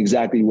tell me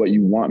exactly what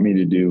you want me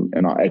to do,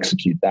 and I'll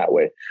execute that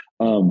way.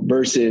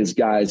 Versus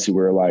guys who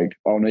are like,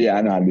 oh no, yeah,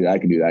 I know how to do that. I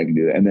can do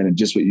that. And then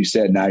just what you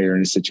said, now you're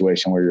in a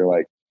situation where you're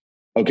like,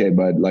 okay,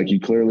 bud, like you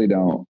clearly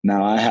don't.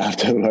 Now I have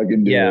to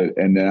fucking do it.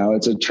 And now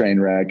it's a train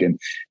wreck, and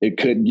it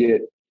could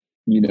get,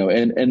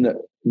 and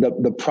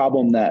the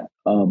problem that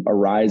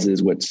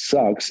arises, what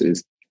sucks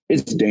is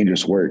it's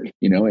dangerous work,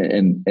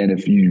 and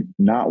if you're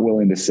not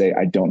willing to say,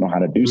 I don't know how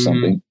to do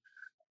something,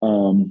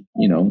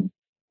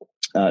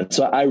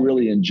 so I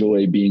really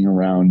enjoy being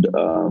around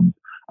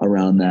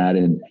that.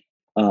 And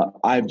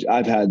I've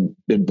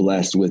been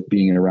blessed with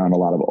being around a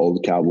lot of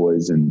old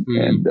cowboys and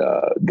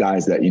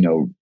guys that,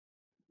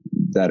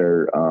 that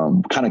are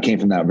kind of came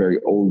from that very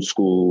old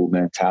school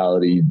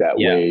mentality that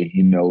way,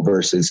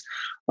 versus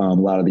a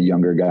lot of the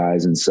younger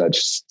guys and such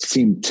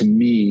seem to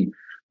me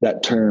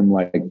that term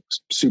like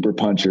super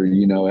puncher,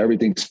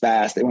 everything's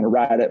fast. They want to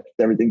ride it,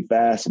 everything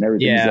fast and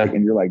everything's like,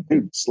 and you're like,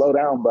 dude, slow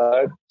down,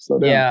 bud. Slow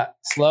down. Yeah.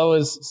 Slow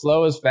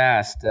is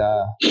fast.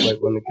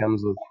 When it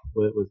comes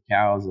with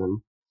cows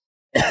and,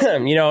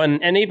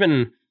 and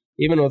even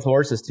with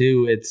horses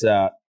too, it's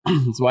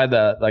why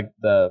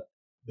the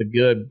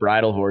good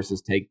bridle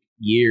horses take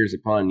years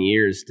upon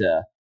years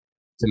to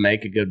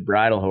make a good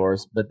bridle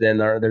horse. But then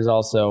there's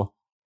also,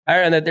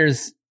 and that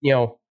there's,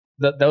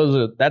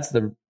 that's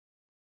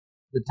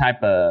the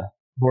type of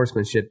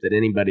horsemanship that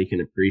anybody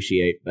can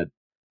appreciate. But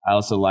I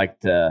also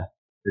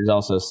there's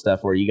also stuff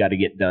where you got to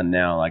get done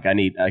now. Like I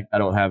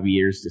don't have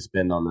years to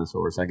spend on this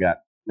horse. I got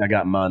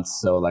months.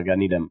 So like I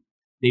need them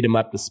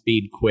up to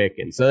speed quick.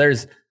 And so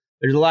there's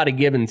a lot of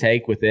give and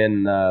take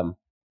within, I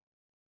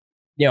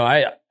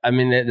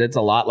mean, it's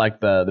a lot like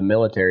the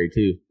military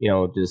too,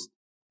 just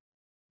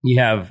you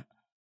have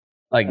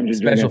like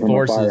special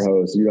forces. Fire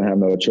hose. You don't have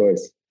no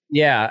choice.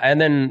 Yeah. And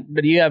then,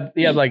 but you have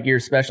like your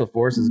special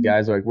forces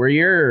guys, like where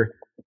you're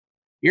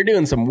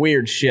doing some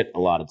weird shit a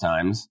lot of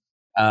times.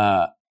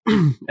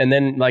 And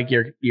then like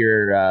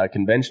your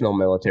conventional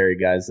military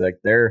guys, like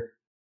their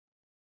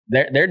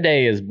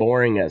day is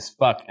boring as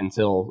fuck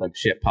until like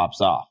shit pops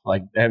off.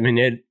 Like, I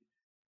mean,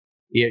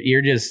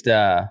 you're just,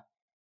 I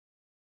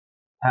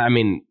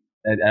mean,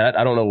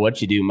 I don't know what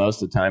you do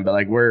most of the time, but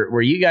like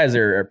where you guys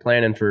are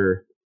planning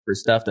for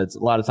stuff that's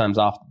a lot of times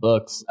off the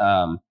books,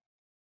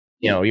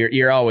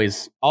 you're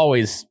always,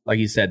 like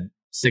you said,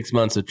 6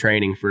 months of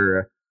training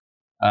for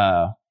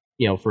a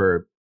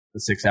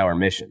 6-hour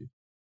mission.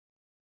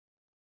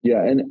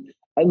 Yeah. And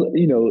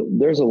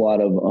there's a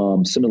lot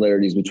of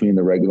similarities between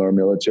the regular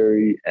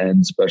military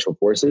and special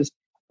forces.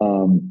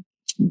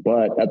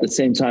 But at the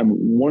same time,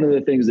 one of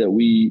the things that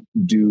we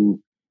do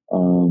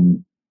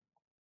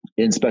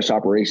in special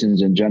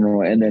operations in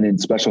general, and then in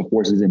special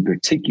forces in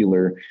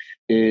particular,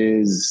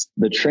 is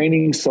the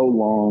training so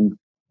long.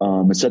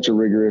 It's such a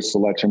rigorous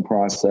selection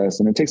process,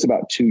 and it takes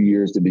about 2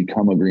 years to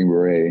become a Green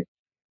Beret.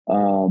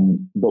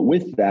 But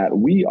with that,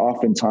 we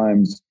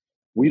oftentimes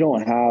we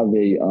don't have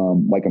a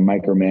like a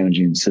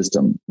micromanaging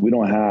system. We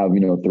don't have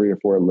 3 or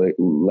 4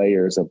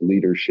 layers of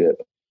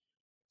leadership.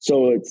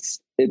 So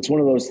it's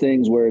one of those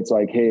things where it's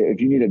like, hey,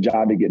 if you need a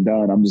job to get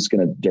done, I'm just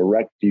going to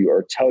direct you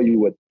or tell you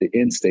what the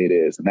end state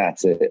is, and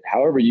that's it.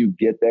 However you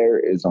get there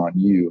is on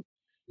you.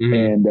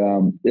 Mm-hmm.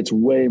 And it's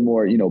way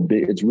more,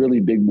 it's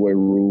really big boy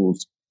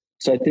rules.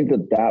 So I think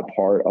that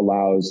part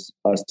allows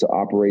us to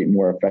operate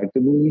more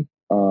effectively.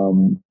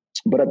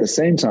 But at the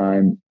same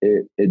time,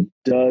 it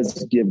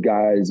does give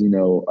guys,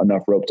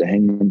 enough rope to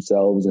hang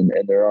themselves. And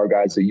there are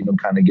guys that,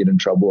 kind of get in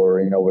trouble or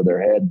in over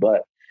their head.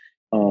 But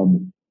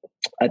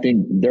I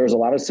think there's a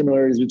lot of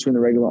similarities between the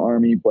regular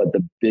Army, but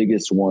the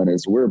biggest one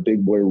is we're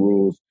big boy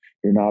rules.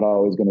 You're not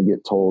always going to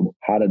get told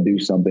how to do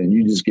something.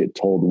 You just get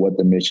told what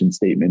the mission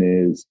statement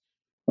is,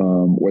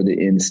 or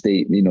the end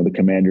state, the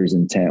commander's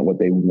intent, what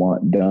they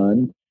want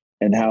done,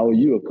 and how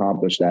you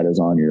accomplish that is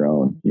on your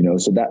own.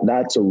 So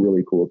that's a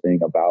really cool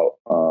thing about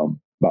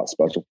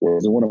special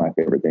forces. It's one of my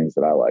favorite things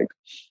that I like.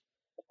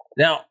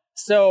 Now,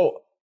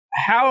 so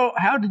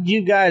how did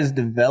you guys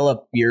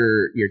develop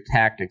your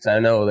tactics? I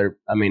know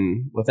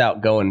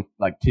without going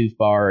like too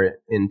far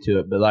into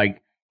it, but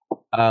like,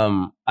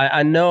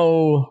 I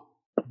know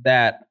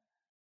that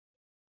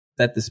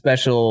the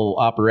special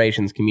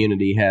operations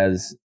community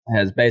has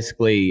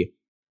basically,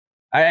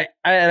 I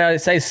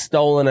say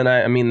stolen, and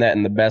I mean that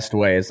in the best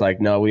way. It's like,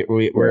 no,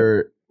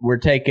 we're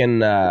taking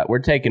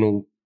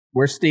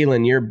we're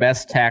stealing your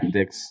best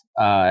tactics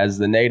as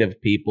the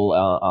native people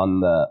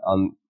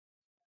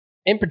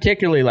in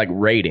particularly like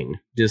raiding,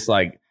 just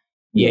like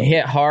you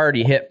hit hard,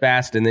 you hit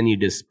fast, and then you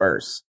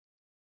disperse.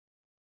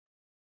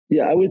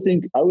 Yeah, I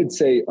would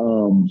say,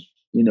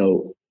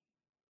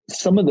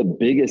 some of the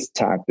biggest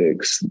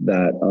tactics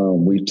that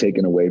we've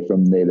taken away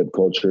from native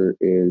culture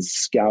is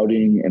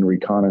scouting and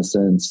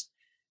reconnaissance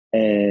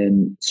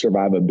and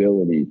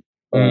survivability.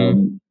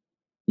 And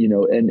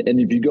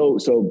if you go,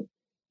 so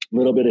a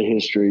little bit of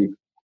history,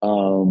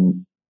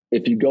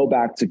 if you go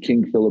back to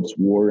King Philip's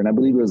War, and I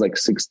believe it was like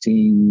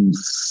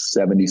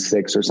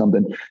 1676 or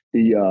something,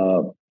 the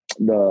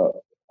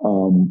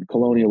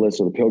colonialists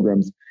or the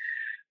pilgrims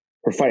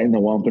were fighting the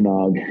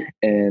Wampanoag,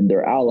 and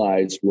their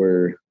allies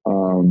were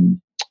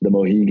the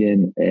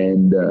Mohegan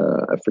and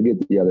I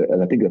forget the other,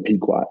 I think the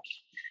Pequot.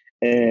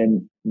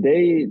 And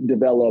they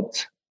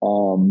developed,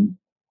 so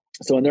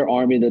in their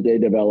army that they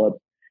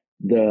developed,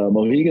 the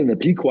Mohegan and the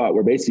Pequot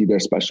were basically their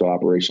special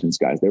operations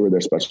guys. They were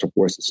their special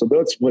forces. So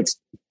that's what's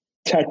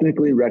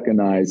technically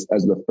recognized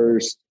as the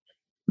first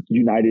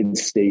United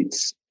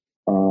States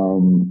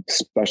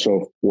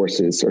special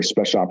forces or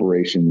special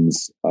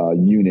operations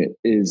unit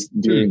is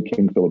during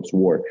King Philip's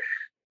War.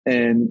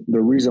 And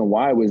the reason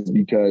why was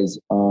because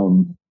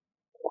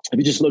if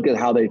you just look at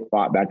how they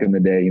fought back in the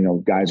day,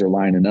 guys are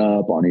lining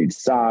up on each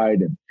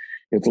side, and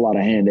it's a lot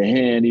of hand to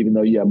hand, even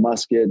though you have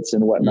muskets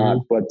and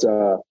whatnot. But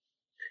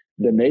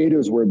the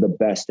natives were the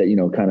best at,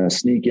 kind of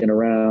sneaking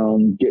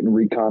around, getting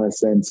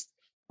reconnaissance.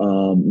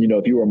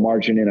 If you were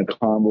marching in a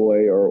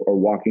convoy or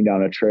walking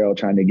down a trail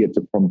trying to get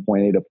from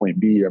point A to point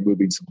B or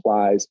moving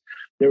supplies,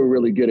 they were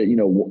really good at,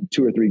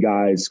 2 or 3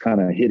 guys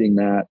kind of hitting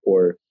that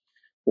or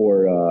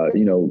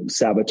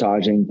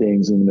sabotaging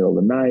things in the middle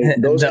of the night.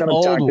 Those kind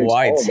of tactics, old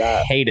whites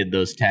hated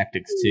those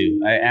tactics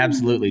too. I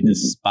absolutely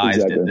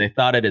despised it. They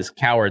thought it as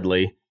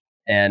cowardly.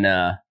 And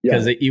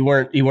because you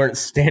weren't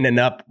standing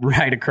up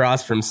right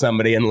across from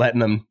somebody and letting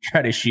them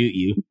try to shoot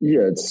you.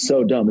 Yeah, it's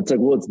so dumb. It's like,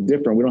 well, it's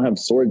different. We don't have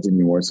swords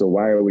anymore, so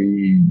why are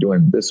we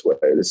doing it this way?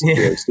 This is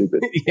really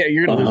stupid. Yeah,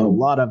 you're gonna lose a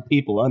lot of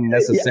people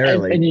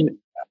unnecessarily.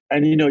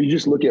 And you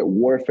just look at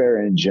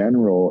warfare in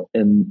general,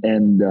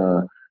 and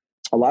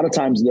a lot of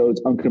times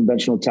those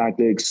unconventional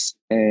tactics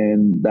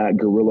and that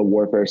guerrilla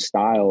warfare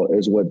style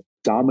is what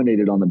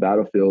dominated on the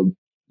battlefield.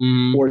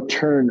 Or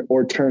turn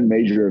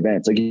major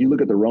events. Like you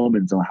look at the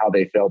Romans and how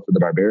they felt to the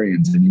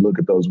barbarians, and you look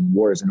at those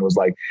wars, and it was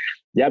like,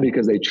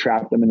 because they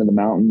trapped them into the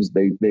mountains.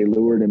 They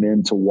lured them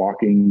into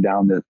walking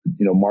down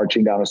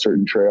marching down a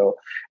certain trail.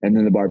 And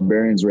then the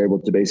barbarians were able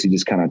to basically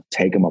just kind of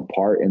take them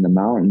apart in the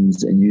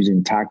mountains and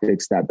using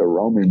tactics that the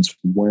Romans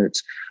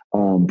weren't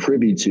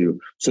privy to.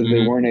 So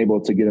they weren't able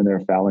to get in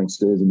their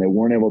phalanxes, and they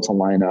weren't able to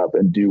line up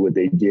and do what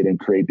they did and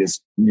create this,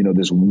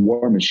 this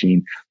war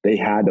machine. They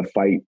had to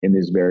fight in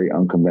these very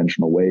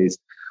unconventional ways.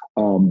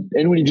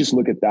 And when you just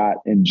look at that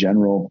in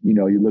general,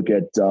 you look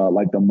at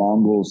like the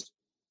Mongols,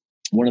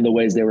 one of the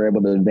ways they were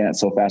able to advance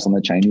so fast on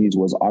the Chinese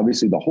was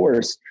obviously the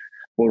horse.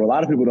 But what a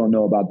lot of people don't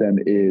know about them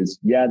is,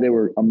 they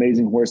were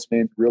amazing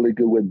horsemen, really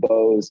good with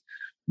bows,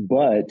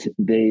 but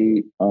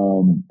they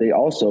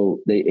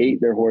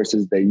ate their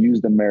horses. They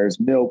used the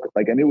mare's milk.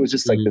 It was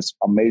just like this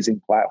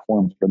amazing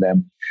platform for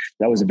them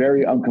that was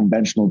very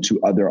unconventional to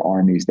other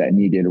armies that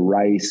needed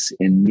rice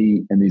and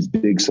meat and these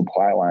big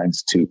supply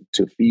lines to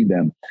feed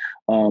them.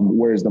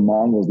 Whereas the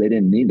Mongols, they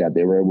didn't need that.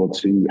 They were able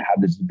to have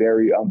this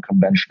very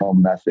unconventional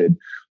method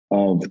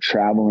of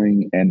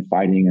traveling and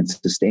fighting and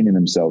sustaining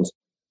themselves.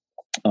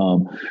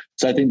 So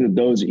I think that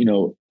those,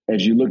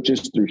 as you look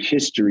just through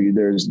history,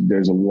 there's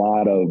a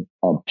lot of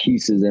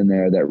pieces in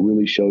there that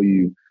really show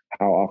you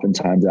how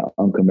oftentimes that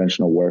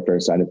unconventional warfare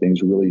side of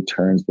things really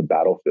turns the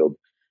battlefield.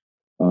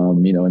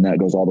 And that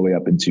goes all the way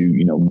up into,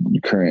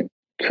 current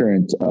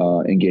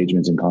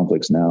engagements and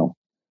conflicts now.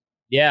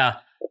 Yeah.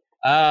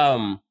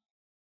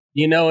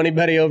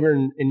 Anybody over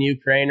in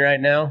Ukraine right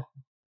now?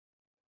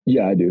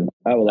 Yeah, I do.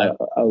 I have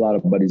a lot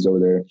of buddies over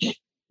there.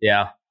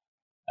 Yeah.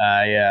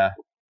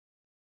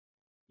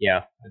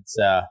 Yeah. It's,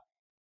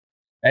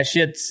 that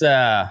shit's,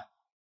 well,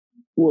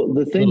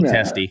 the thing a little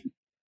testy.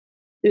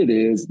 It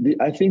is.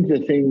 I think the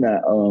thing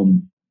that,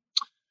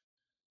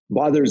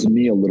 bothers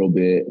me a little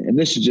bit, and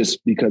this is just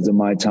because of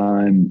my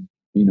time,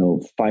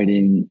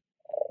 fighting,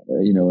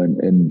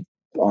 and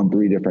on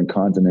 3 different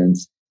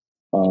continents.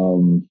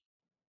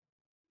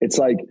 It's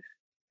like,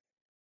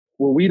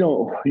 well, we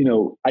don't,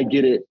 I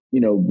get it,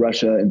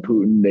 Russia and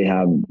Putin, they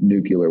have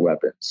nuclear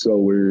weapons. So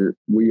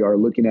we are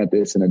looking at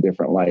this in a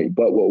different light.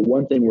 But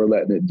one thing we're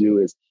letting it do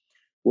is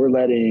we're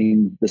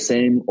letting the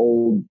same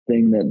old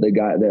thing that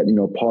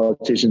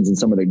politicians and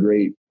some of the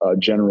great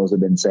generals have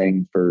been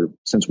saying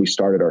since we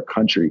started our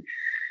country,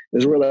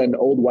 is we're letting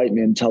old white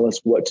men tell us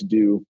what to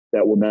do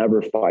that will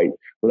never fight.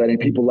 We're letting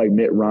people like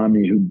Mitt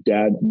Romney, who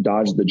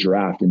dodged the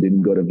draft and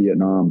didn't go to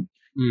Vietnam.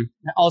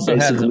 Also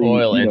has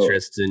oil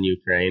interests in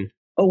Ukraine.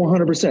 Oh,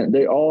 100%.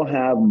 They all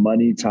have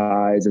money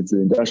ties. It's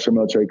an industrial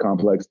military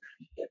complex.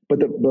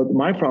 but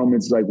my problem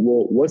is like,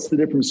 well, what's the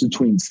difference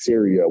between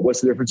Syria?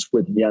 What's the difference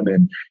with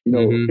Yemen?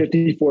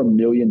 54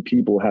 million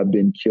people have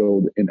been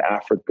killed in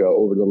Africa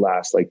over the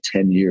last like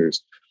 10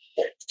 years.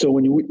 So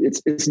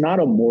it's not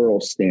a moral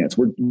stance.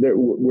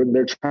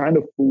 They're trying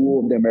to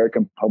fool the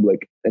American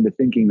public into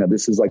thinking that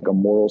this is like a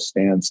moral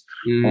stance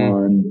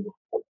on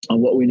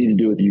what we need to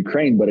do with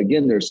Ukraine. But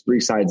again, there's three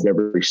sides to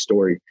every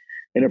story.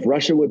 And if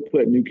Russia would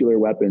put nuclear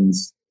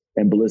weapons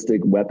and ballistic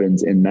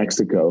weapons in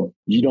Mexico,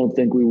 you don't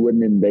think we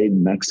wouldn't invade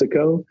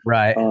Mexico?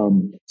 Right.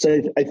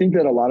 So I think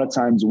that a lot of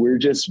times we're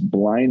just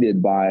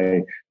blinded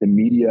by the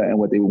media and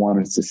what they want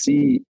us to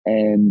see.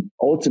 And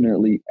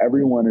ultimately,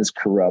 everyone is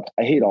corrupt.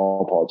 I hate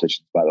all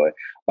politicians, by the way.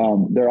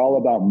 They're all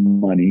about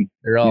money.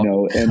 They're all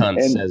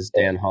cunts, as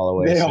Dan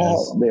Holloway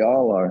says. They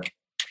all are.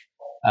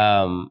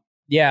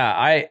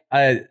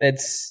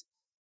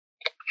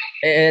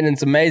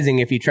 It's amazing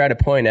if you try to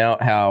point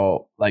out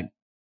how like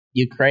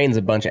Ukraine's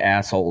a bunch of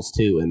assholes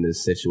too in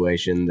this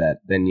situation, that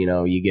then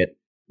you get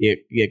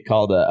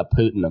called a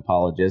Putin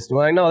apologist.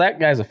 Well, I know that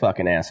guy's a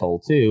fucking asshole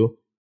too,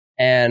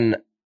 and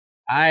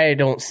I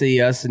don't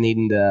see us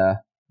needing to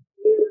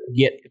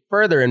get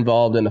further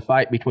involved in a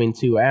fight between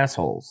two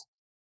assholes.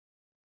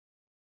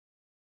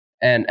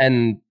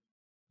 And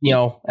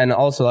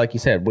also, like you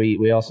said,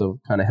 we also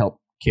kind of helped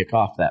kick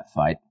off that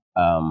fight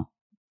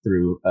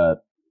through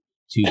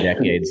 2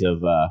 decades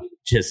of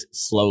just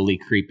slowly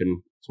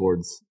creeping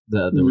towards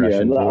the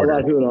Russian border. A lot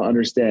of people don't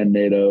understand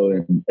NATO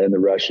and the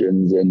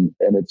Russians, and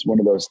it's one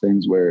of those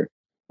things where,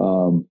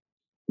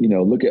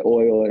 look at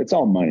oil. It's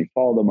all money.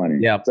 Follow the money.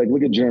 Yeah. It's like,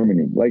 look at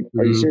Germany. Like,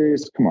 are you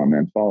serious? Come on,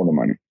 man. Follow the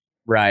money.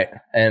 Right.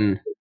 And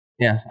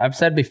yeah, I've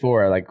said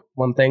before, like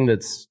one thing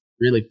that's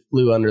really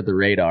flew under the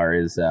radar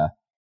is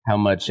how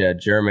much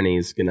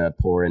Germany's going to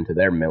pour into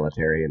their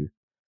military. And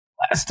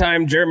last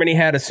time Germany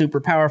had a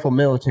super powerful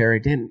military,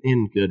 didn't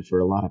end good for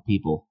a lot of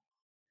people.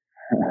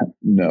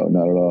 No,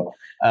 not at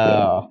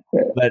all.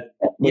 But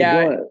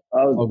yeah.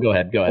 Go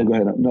ahead.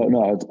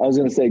 No, I was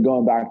going to say,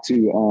 going back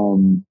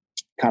to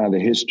kind of the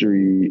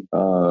history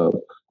of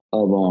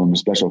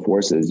special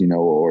forces,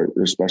 or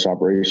their special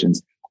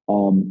operations.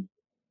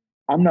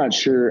 I'm not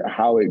sure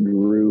how it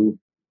grew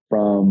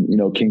from,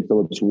 King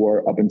Philip's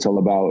War up until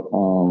about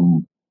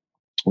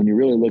when you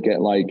really look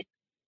at like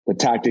the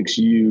tactics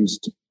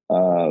used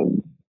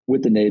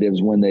with the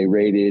natives when they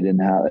raided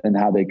and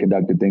how they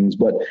conducted things.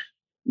 But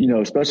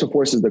special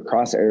forces, the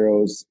cross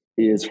arrows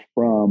is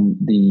from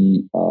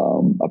the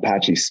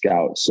Apache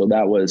Scouts. So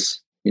that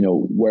was,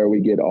 where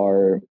we get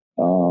our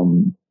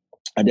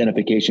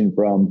identification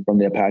from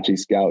the Apache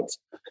Scouts.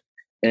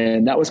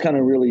 And that was kind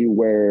of really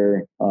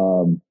where,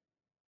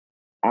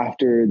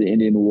 after the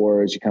Indian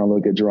Wars, you kind of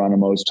look at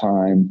Geronimo's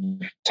time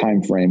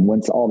frame.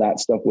 Once all that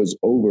stuff was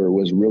over,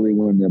 was really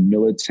when the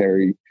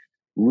military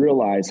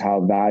realized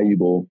how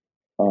valuable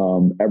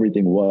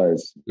everything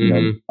was,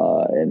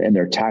 and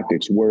their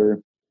tactics were.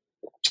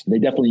 They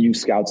definitely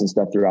used scouts and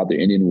stuff throughout the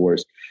Indian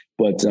Wars,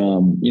 but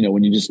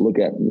when you just look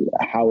at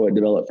how it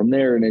developed from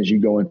there, and as you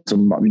go into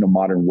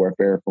modern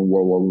warfare from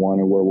World War I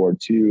and World War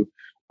II,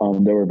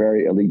 there were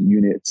very elite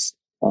units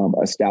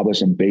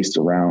established and based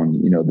around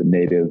the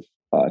native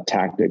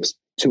tactics,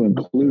 to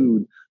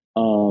include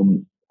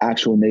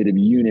actual native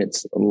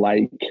units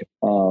like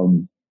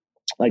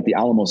the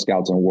Alamo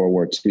Scouts in World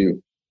War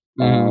II.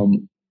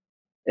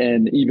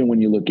 And even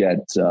when you look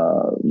at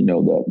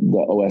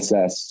the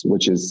OSS,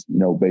 which is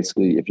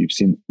basically, if you've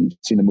seen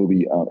the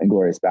movie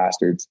Inglourious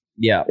Bastards,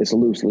 it's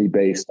loosely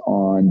based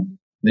on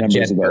the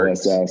members of the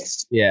birds.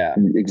 OSS. Yeah,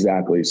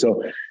 exactly.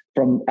 So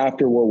from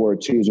after World War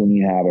II is when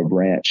you have a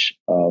branch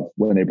of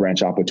when they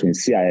branch off between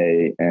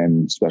CIA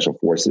and Special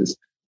Forces,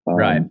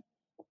 right?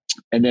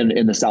 And then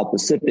in the South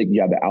Pacific,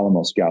 you have the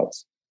Alamo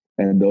Scouts,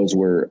 and those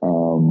were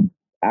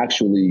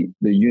actually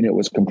the unit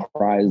was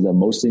comprised of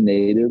mostly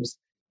natives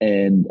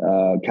and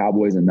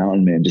cowboys and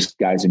mountain men, just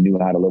guys who knew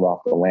how to live off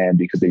the land,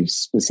 because they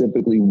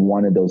specifically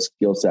wanted those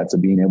skill sets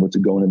of being able to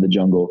go into the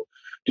jungle,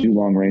 do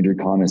long range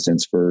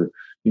reconnaissance for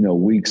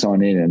weeks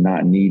on end and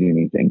not need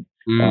anything.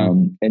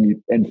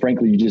 And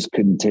frankly, you just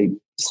couldn't take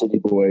city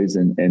boys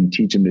and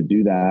teach them to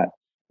do that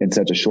in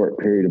such a short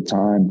period of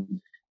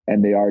time.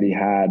 And they already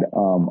had a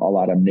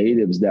lot of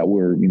natives that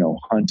were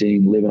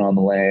hunting, living on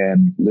the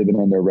land, living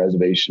on their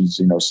reservations,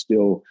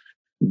 still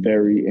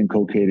very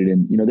inculcated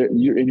in,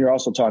 you're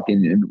also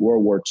talking in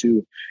World War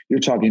II,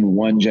 you're talking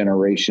one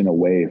generation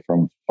away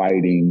from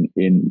fighting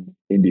in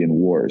Indian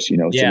wars, so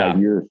like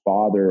your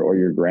father or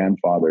your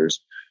grandfathers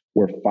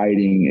were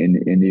fighting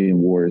in Indian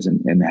wars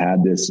and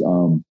had this,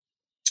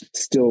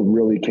 still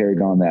really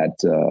carried on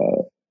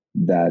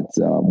that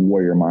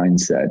warrior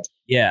mindset.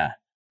 Yeah.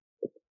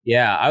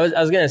 I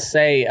was going to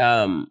say,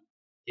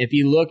 if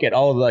you look at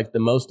all of like the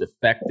most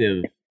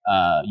effective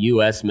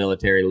U.S.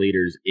 military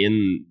leaders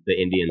in the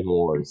Indian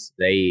Wars,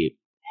 they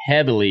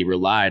heavily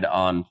relied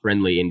on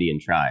friendly Indian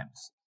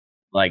tribes.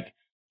 Like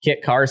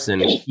Kit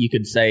Carson, you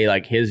could say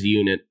like his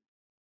unit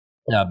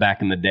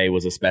back in the day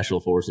was a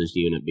special forces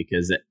unit,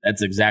 because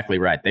that's exactly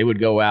right. They would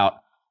go out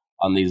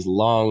on these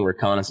long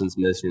reconnaissance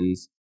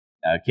missions.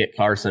 Kit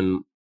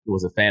Carson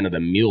was a fan of the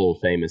mule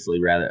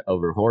famously rather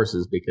over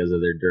horses because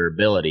of their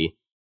durability.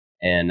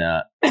 And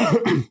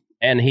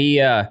and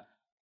he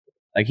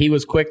he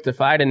was quick to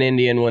fight an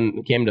Indian when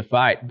it came to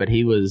fight, but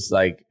he was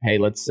like, hey,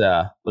 let's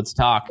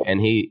talk. And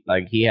he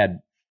had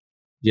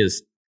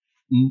just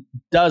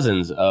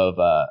dozens of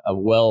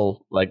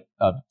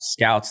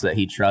scouts that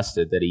he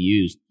trusted that he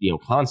used,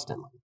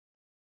 constantly.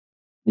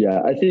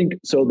 Yeah, I think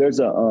so. There's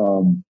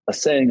a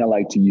saying I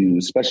like to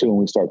use, especially when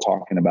we start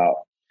talking about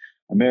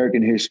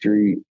American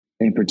history,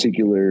 in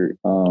particular,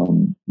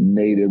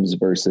 natives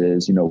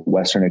versus,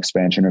 Western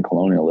expansion or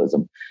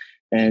colonialism.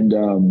 And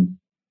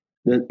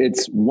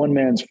it's one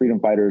man's freedom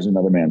fighter is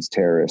another man's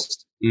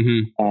terrorist.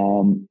 Mm-hmm.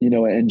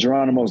 And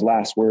Geronimo's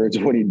last words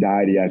when he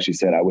died, he actually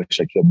said, "I wish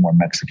I killed more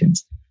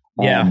Mexicans."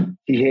 Yeah.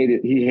 He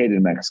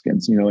hated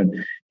Mexicans,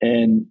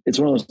 and it's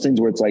one of those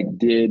things where it's like,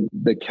 did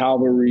the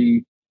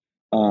cavalry,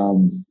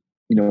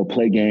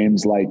 play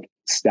games like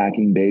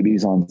stacking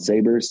babies on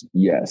sabers?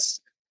 Yes.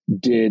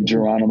 Did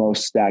Geronimo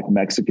stack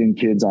Mexican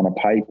kids on a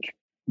pike?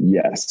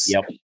 Yes.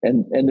 Yep.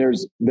 And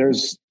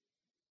there's,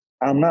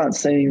 I'm not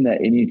saying that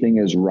anything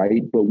is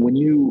right, but when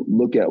you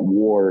look at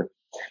war,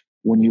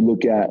 when you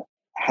look at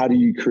how do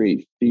you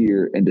create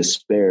fear and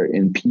despair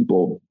in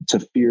people to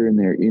fear in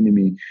their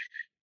enemy,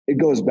 it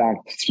goes back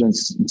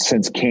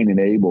since Cain and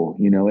Abel,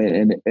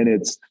 and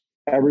it's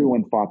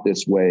everyone fought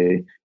this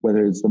way,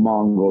 whether it's the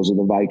Mongols or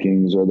the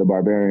Vikings or the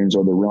barbarians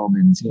or the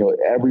Romans,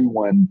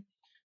 everyone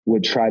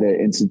would try to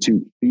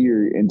institute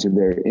fear into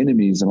their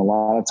enemies. And a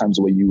lot of times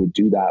the way you would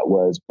do that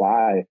was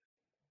by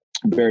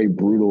very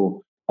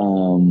brutal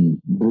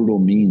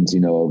means,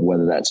 of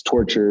whether that's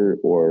torture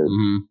or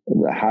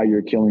how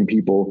you're killing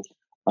people.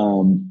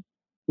 And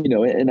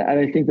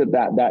I think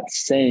that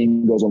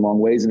saying goes a long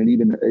ways. And it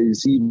even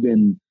is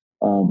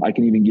I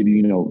can even give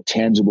you,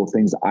 tangible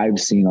things I've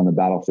seen on the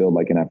battlefield,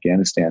 like in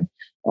Afghanistan,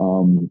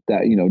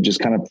 that, just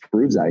kind of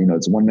proves that,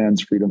 it's one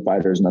man's freedom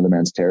fighter is another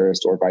man's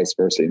terrorist, or vice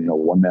versa.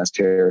 One man's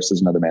terrorist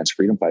is another man's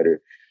freedom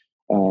fighter.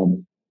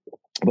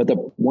 But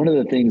one of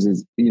the things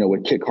is,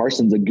 with Kit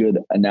Carson's a good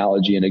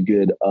analogy and a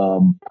good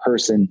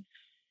person.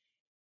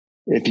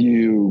 If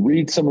you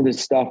read some of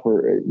this stuff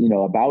or,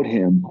 about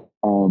him,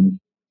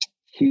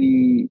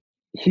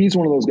 he's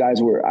one of those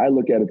guys where I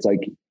look at it's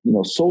like,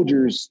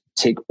 soldiers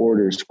take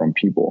orders from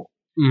people,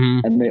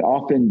 and they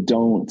often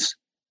don't.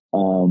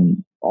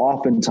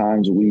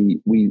 Oftentimes we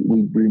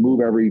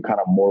remove every kind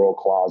of moral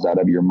clause out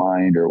of your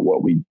mind or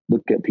what we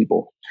look at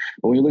people.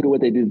 But when you look at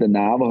what they did to the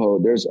Navajo,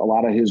 there's a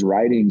lot of his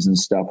writings and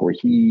stuff where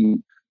he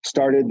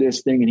started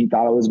this thing and he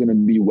thought it was going to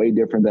be way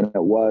different than it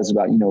was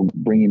about,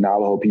 bringing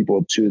Navajo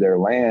people to their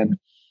land,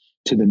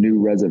 to the new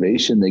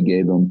reservation they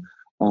gave them.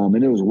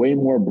 And it was way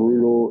more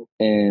brutal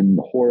and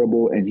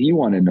horrible, and he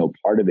wanted no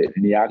part of it.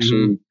 And he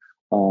actually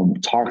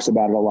talks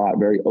about it a lot,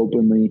 very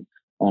openly,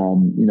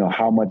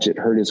 how much it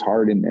hurt his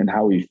heart and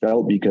how he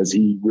felt, because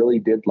he really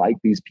did like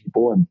these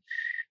people.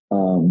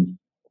 And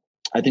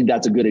I think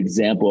that's a good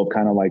example of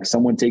kind of like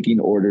someone taking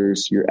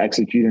orders, you're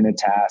executing a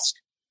task,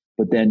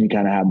 but then you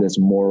kind of have this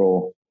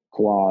moral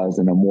clause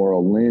and a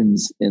moral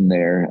lens in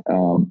there.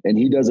 And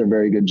he does a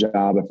very good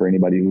job for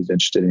anybody who's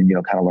interested in,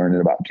 kind of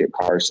learning about Kit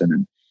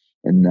Carson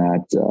and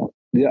that.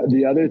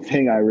 The other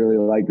thing I really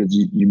liked is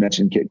you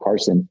mentioned Kit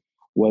Carson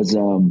was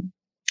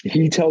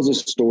he tells a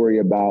story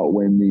about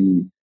when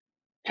the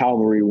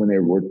cavalry, when they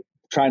were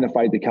trying to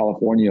fight the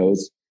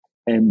Californios,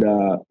 and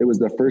it was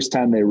the first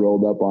time they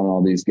rolled up on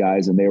all these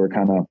guys, and they were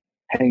kind of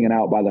hanging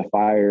out by the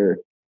fire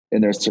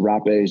in their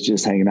serapes,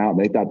 just hanging out. And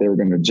they thought they were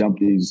going to jump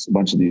a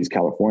bunch of these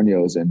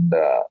Californios and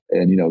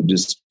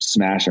just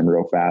smash them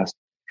real fast.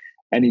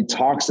 And he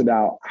talks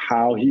about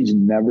how he's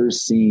never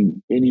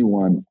seen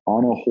anyone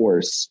on a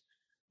horse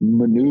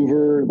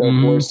maneuver their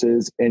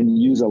horses and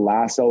use a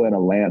lasso and a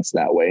lance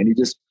that way. And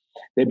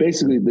they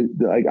basically,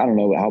 like, I don't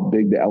know how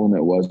big the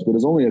element was, but it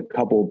was only a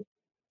couple,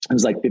 it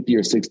was like 50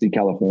 or 60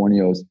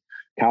 Californios,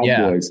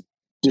 cowboys,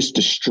 just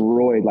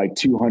destroyed like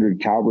 200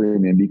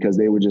 cavalrymen because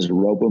they would just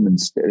rope them. And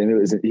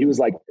he was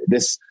like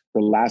this,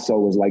 the lasso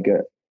was like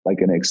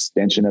an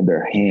extension of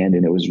their hand,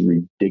 and it was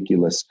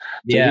ridiculous.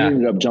 So he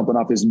ended up jumping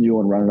off his mule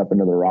and running up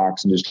into the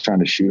rocks and just trying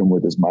to shoot him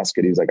with his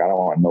musket. He's like, I don't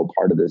want no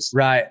part of this.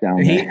 Right.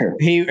 Down there.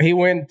 He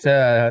went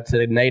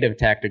to native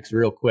tactics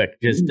real quick.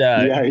 Just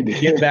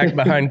get back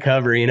behind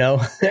cover,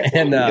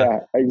 and yeah,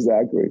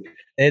 exactly.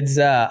 It's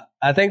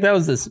I think that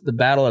was the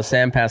Battle of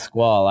San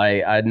Pasqual.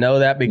 I know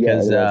that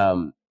because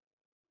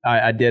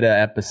I did an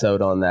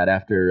episode on that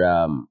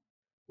after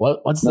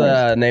what's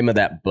the name of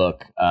that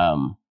book?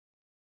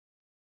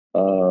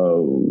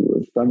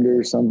 Thunder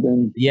or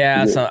something.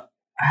 Yeah.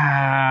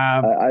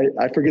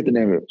 I forget the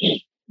name of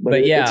it, but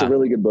it's a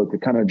really good book.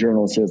 It kind of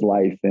journals his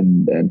life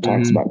and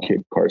talks about Kit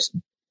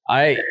Carson.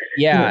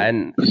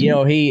 And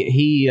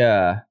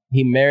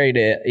he married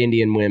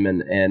Indian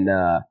women,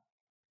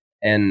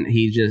 and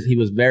he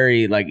was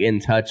very like in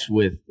touch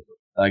with,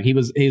 like, he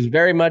was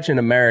very much an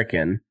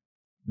American,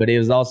 but he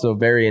was also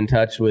very in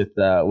touch with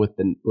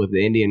the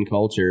Indian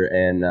culture,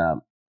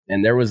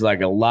 and there was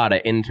like a lot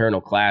of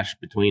internal clash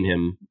between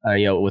him,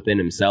 within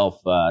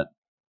himself,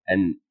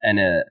 and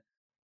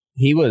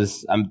he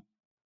was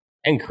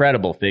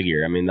incredible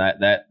figure. I mean,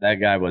 that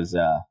guy was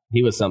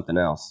he was something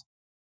else.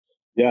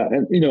 Yeah,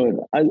 and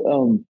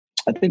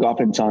I think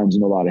oftentimes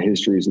a lot of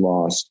history is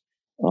lost,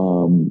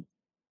 and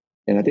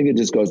I think it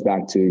just goes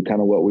back to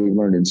kind of what we've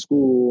learned in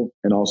school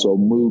and also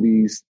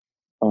movies.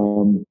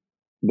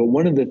 But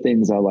one of the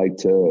things I like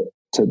to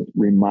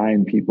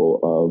remind people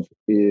of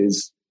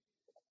is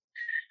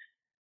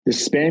the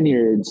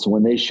Spaniards,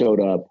 when they showed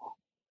up,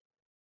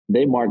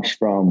 they marched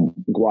from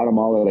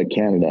Guatemala to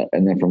Canada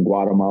and then from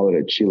Guatemala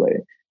to Chile.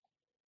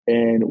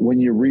 And when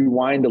you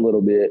rewind a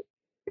little bit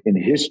in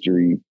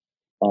history,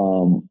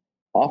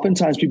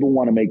 oftentimes people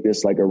want to make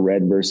this like a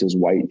red versus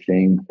white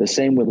thing. The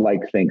same with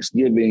like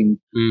Thanksgiving.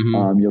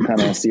 Mm-hmm. You'll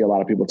kind of see a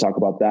lot of people talk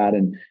about that.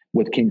 And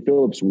with King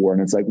Philip's War,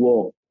 and it's like,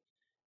 well,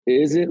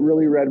 is it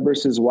really red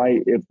versus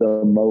white if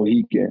the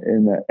Mohican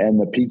and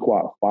the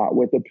Pequot fought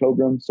with the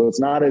Pilgrims? So it's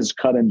not as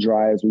cut and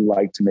dry as we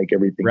like to make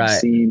everything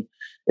seem.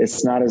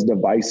 It's not as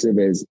divisive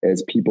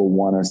as people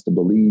want us to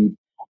believe.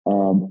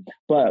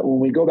 But when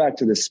we go back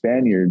to the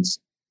Spaniards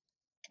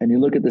and you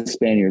look at the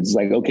Spaniards, it's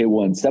like, okay,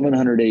 well, in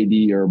 700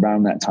 AD or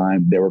around that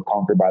time, they were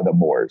conquered by the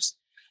Moors.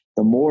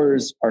 The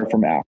Moors are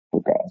from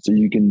Africa, so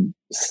you can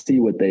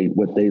see what they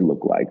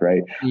look like,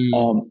 right?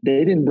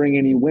 They didn't bring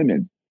any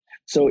women.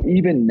 So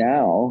even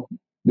now,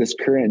 this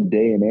current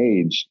day and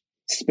age,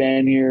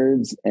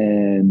 Spaniards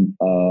and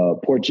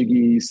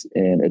Portuguese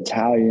and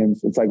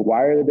Italians, it's like,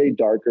 why are they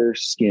darker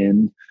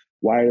skinned?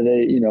 Why do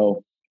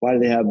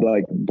they have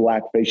like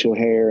black facial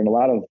hair and a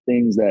lot of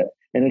things and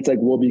it's like,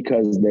 well,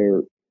 because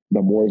the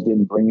Moors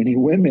didn't bring any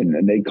women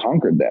and they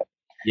conquered them.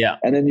 Yeah.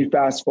 And then you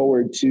fast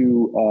forward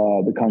to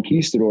the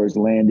conquistadors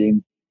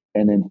landing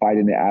and then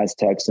fighting the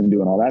Aztecs and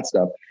doing all that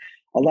stuff.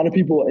 A lot of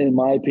people, in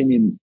my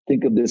opinion,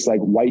 think of this like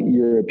white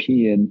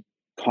European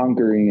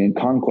conquering and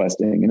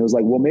conquesting. And it was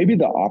like, well, maybe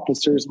the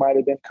officers might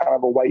have been kind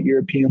of a white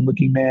European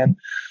looking man,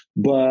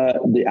 but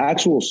the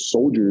actual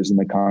soldiers and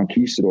the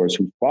conquistadors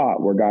who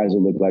fought were guys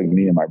who looked like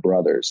me and my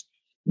brothers.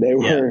 They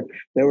were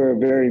a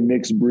very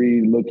mixed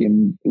breed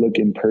looking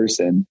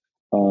person.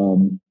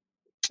 You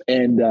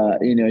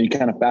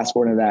kind of fast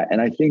forward to that. And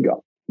I think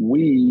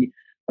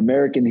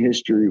American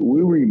history,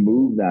 we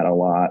remove that a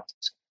lot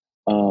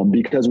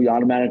because we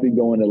automatically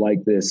go into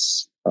like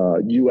this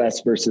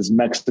U.S. versus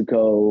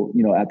Mexico,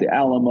 at the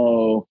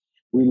Alamo.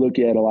 We look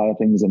at a lot of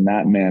things in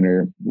that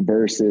manner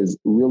versus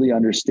really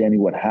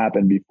understanding what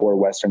happened before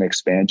Western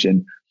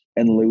expansion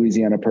and the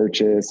Louisiana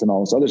Purchase and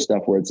all this other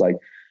stuff where it's like,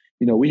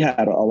 we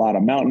had a lot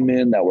of mountain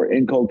men that were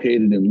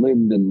inculcated and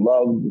lived and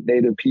loved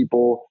Native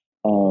people.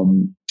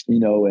 And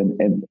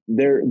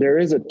there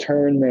is a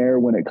turn there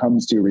when it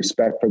comes to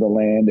respect for the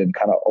land and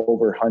kind of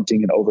over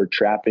hunting and over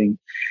trapping.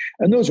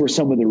 And those were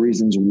some of the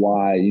reasons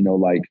why,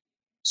 like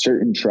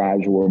certain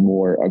tribes were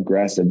more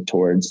aggressive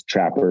towards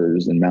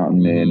trappers and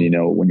mountain men,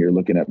 when you're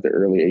looking at the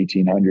early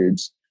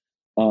 1800s.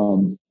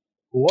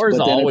 War is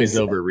always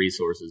over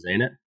resources,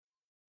 ain't it?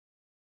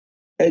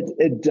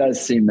 It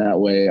does seem that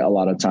way a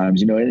lot of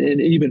times,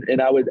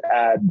 and I would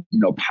add,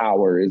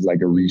 power is like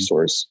a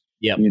resource,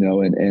 and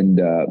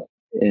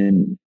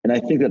I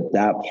think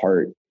that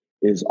part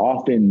is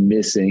often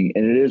missing.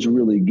 And it is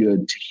really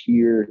good to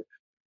hear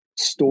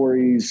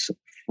stories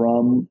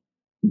from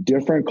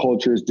different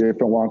cultures,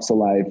 different walks of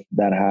life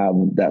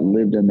that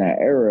lived in that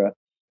era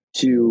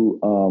to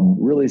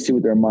really see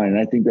what their mind. And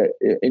I think that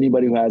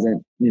anybody who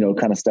hasn't,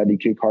 kind of studied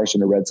Kit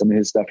Carson or read some of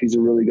his stuff, he's a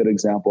really good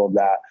example of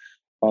that,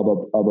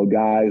 of a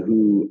guy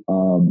who,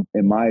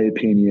 in my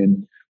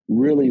opinion,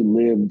 really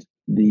lived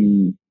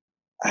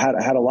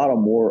had a lot of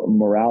more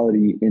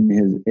morality in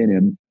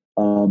him.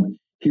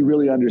 He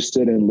really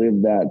understood and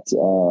lived that,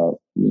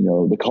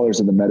 the colors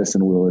of the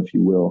medicine wheel, if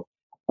you will,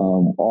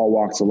 all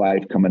walks of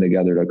life coming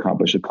together to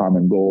accomplish a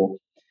common goal.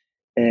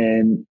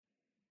 And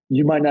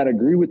you might not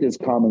agree with this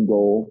common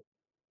goal,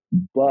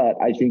 but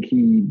I think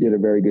he did a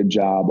very good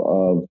job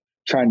of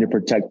trying to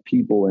protect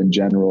people in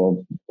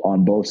general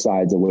on both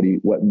sides of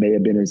what may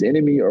have been his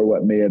enemy or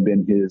what may have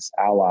been his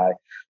ally.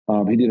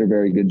 He did a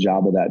very good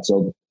job of that.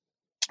 So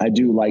I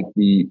do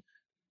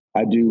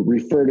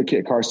refer to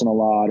Kit Carson a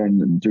lot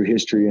and through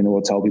history, and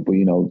we'll tell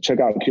people, check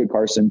out Kit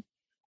Carson.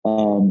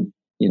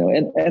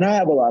 And I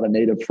have a lot of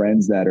Native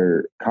friends that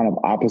are kind of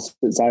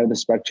opposite side of the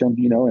spectrum,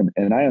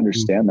 and I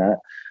understand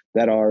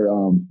that are,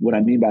 what I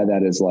mean by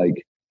that is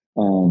like,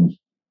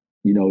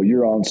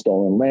 you're on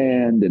stolen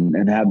land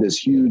and have this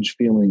huge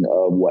feeling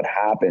of what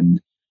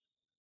happened.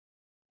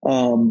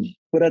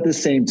 But at the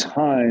same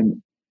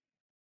time,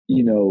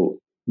 the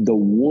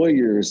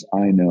warriors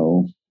I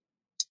know,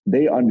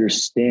 they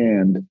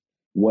understand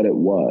what it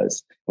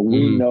was.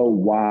 We know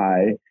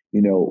why,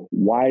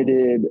 why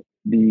did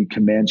the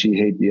Comanche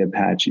hate the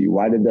Apache?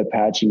 Why did the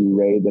Apache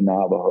raid the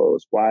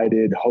Navajos? Why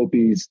did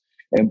Hopis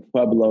and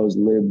Pueblos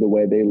live the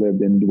way they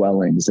lived in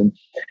dwellings? And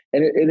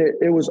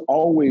it was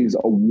always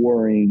a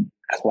warring,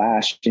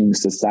 clashing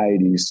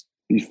societies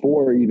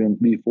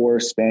before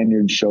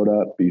Spaniards showed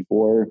up,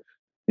 before,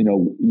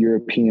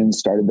 Europeans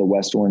started the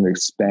westward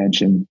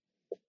expansion.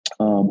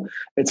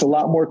 It's a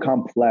lot more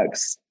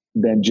complex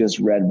than just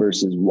red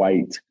versus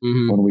white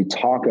when we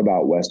talk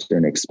about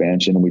Western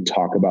expansion and we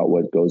talk about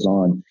what goes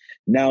on.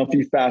 Now, if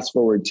you fast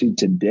forward to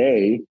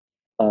today,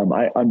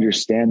 I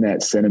understand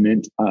that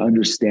sentiment. I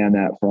understand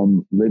that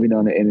from living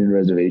on an Indian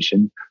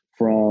reservation,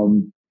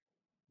 from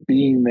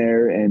being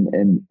there and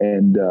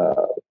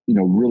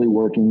really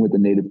working with the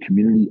Native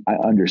community. I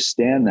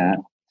understand that.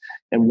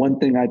 And one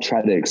thing I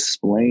try to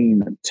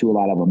explain to a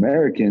lot of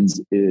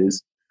Americans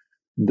is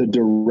the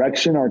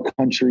direction our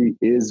country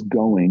is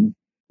going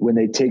when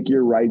they take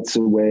your rights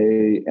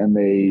away and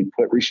they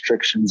put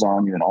restrictions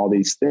on you and all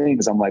these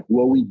things. I'm like,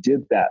 well, we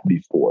did that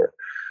before.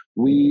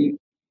 We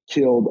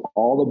killed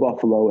all the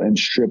buffalo and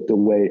stripped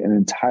away an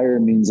entire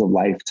means of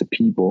life to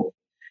people.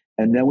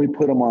 And then we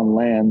put them on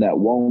land that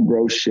won't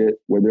grow shit,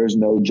 where there's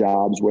no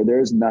jobs, where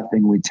there's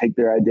nothing. We take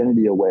their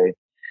identity away.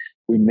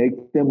 We make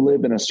them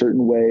live in a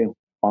certain way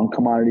on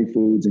commodity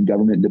foods and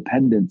government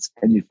dependence.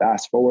 And you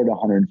fast forward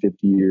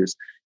 150 years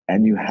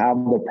and you have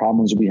the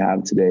problems we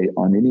have today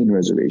on Indian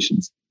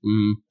reservations.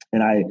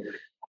 And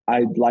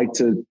I'd like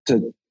to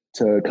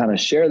kind of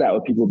share that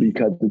with people,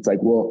 because it's like,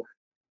 well,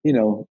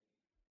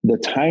 the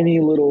tiny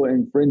little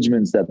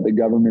infringements that the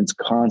government's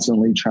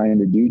constantly trying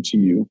to do to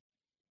you,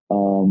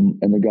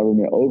 and the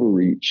government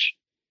overreach,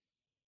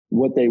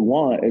 what they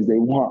want is they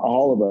want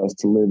all of us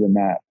to live in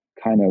that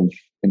kind of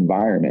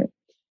environment.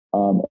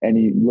 And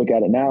you look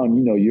at it now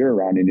and, you're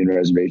around Indian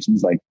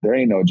reservations, like there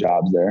ain't no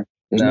jobs there.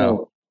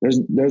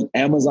 There's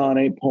Amazon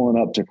ain't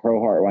pulling up to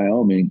Crowheart,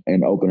 Wyoming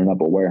and opening up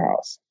a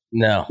warehouse.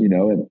 No,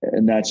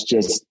 and that's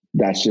just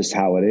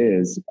how it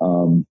is.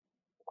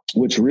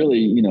 Which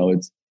really,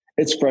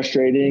 it's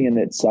frustrating and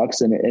it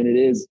sucks. And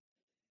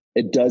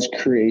it does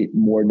create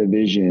more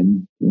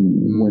division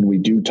when we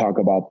do talk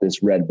about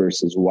this red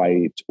versus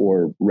white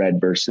or red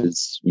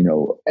versus,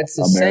 it's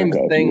the America,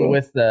 same thing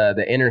with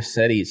the inner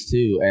cities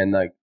too. And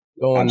like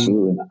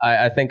absolutely.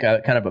 I think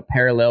kind of a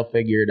parallel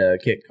figure to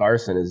Kit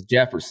Carson is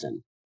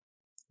Jefferson,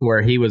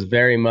 where he was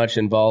very much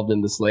involved in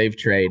the slave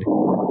trade,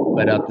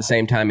 but at the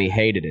same time he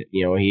hated it.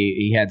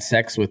 He had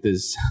sex with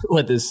his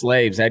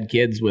slaves, had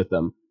kids with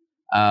them.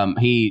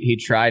 He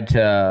tried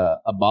to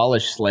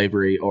abolish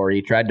slavery, or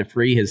he tried to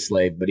free his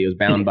slave, but he was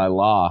bound by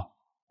law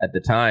at the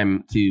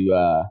time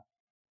to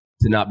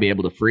not be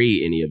able to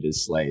free any of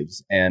his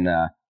slaves. And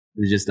it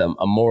was just a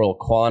moral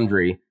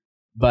quandary.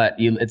 But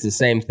it's the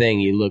same thing.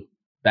 You look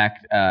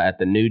back at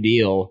the New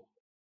Deal,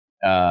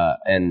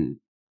 and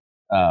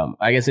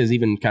I guess it was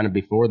even kind of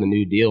before the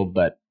New Deal,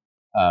 but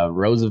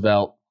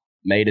Roosevelt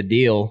made a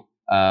deal.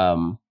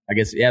 I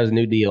guess, it was a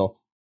New Deal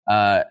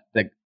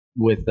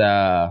with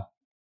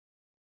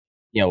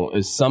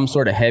is some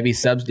sort of heavy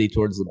subsidy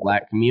towards the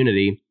black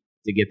community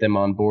to get them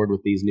on board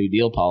with these New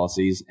Deal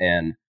policies.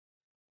 And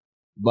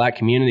black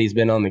community's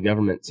been on the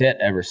government tit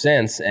ever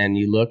since. And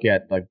you look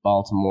at like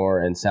Baltimore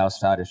and South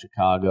Side of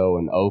Chicago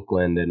and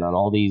Oakland and on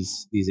all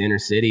these inner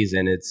cities,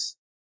 and that's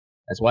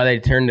why they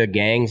turn to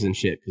gangs and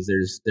shit, because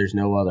there's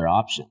no other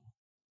option.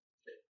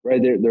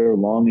 Right. They're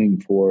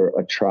longing for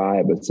a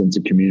tribe, a sense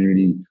of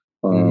community.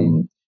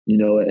 And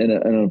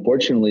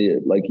unfortunately,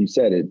 like you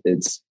said,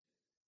 it's,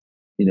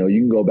 you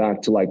can go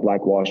back to like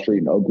Black Wall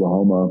Street in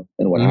Oklahoma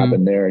and what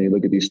happened there. And you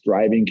look at these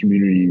thriving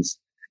communities,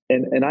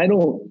 and I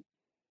know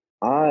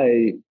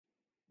that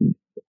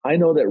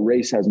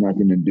race has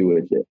nothing to do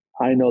with it.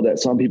 I know that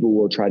some people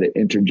will try to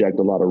interject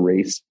a lot of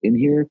race in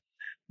here,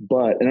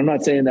 and I'm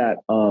not saying that,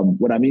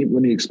 let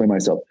me explain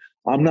myself.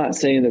 I'm not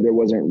saying that there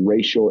wasn't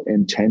racial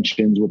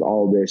intentions with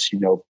all this,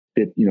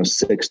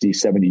 60,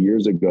 70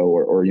 years ago,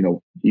 or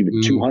even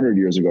 200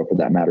 years ago for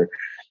that matter.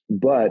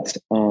 But,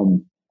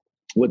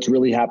 what's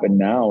really happened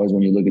now is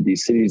when you look at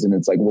these cities and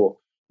it's like, well,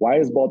 why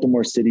has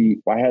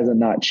it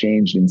not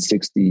changed in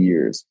 60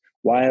 years?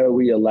 Why are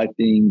we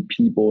electing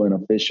people and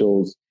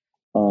officials?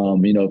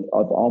 Of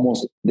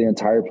almost the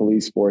entire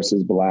police force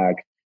is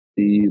black.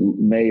 The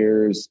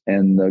mayors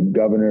and the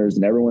governors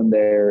and everyone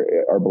there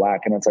are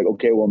black. And it's like,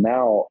 okay, well,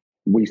 now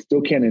we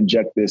still can't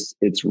inject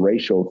it's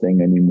racial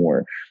thing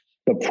anymore.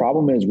 The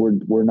problem is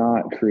we're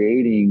not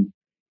creating,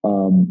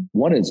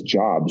 one is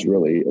jobs,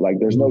 really. Like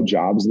there's no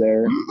jobs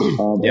there.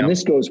 And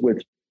this goes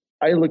with,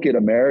 I look at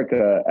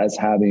America as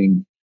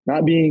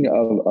not being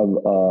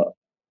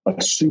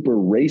a super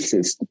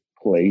racist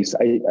place.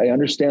 I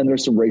understand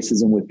there's some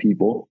racism with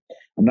people.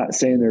 I'm not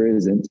saying there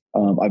isn't.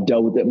 I've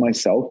dealt with it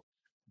myself,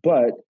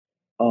 but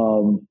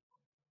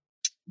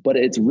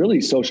it's really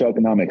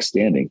socioeconomic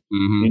standing,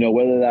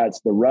 whether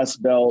that's the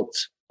Rust Belt,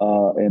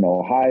 in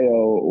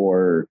Ohio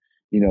or,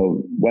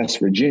 West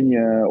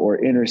Virginia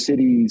or inner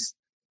cities,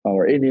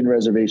 or Indian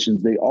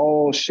reservations, they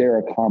all share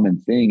a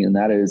common thing. And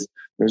that is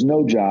there's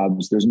no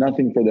jobs. There's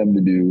nothing for them to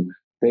do.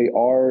 They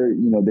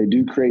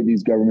do create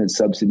these government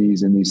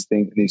subsidies and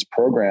these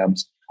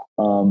programs,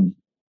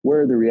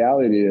 where the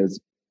reality is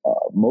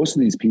most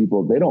of these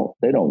people, they don't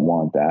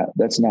want that.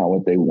 That's not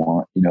what they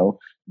want,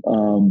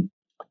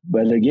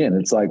 but again,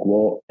 it's like,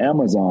 well,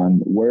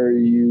 Amazon, where are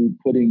you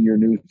putting your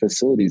new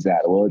facilities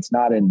at? Well, it's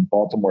not in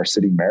Baltimore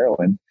City,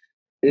 Maryland.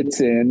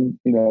 It's in,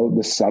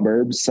 the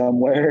suburbs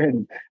somewhere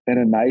in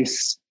a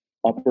nice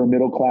upper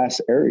middle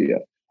class area.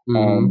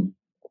 Mm-hmm.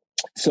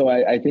 So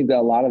I think that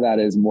a lot of that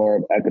is more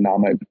of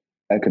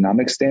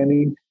economic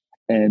standing.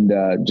 And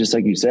just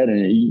like you said,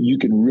 and you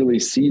can really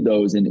see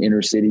those in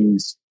inner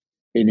cities,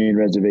 Indian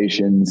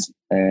reservations,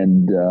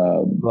 and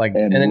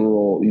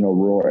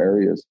rural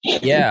areas.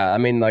 Yeah, I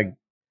mean, like,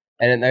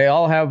 and they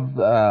all have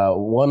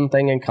one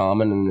thing in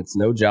common, and it's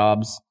no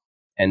jobs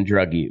and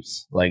drug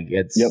use. Like,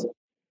 it's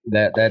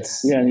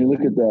that's yeah. And you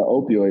look at the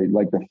opioid,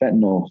 like the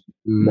fentanyl.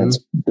 The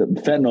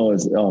fentanyl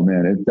is, oh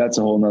man, that's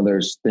a whole nother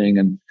thing.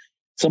 And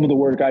some of the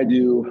work I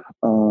do,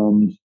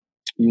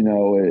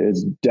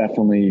 is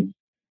definitely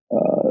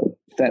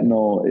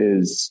fentanyl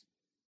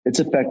it's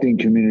affecting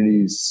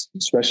communities,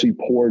 especially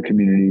poor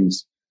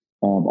communities,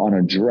 on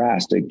a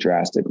drastic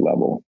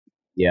level.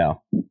 Yeah.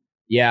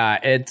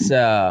 It's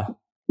that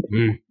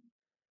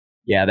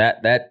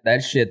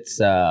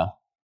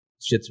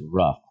shit's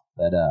rough.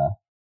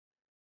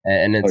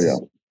 And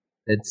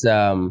it's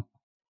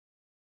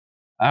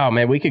oh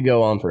man, we could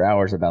go on for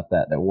hours about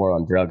that war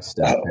on drugs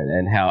stuff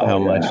and how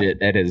much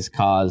it has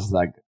caused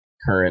like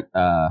current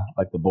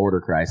like the border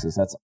crisis.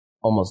 That's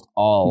almost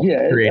all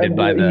created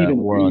by the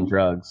war on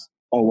drugs.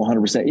 Oh,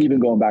 100%. Even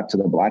going back to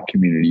the Black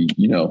community,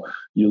 you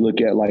look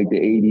at like the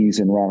 80s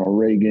and Ronald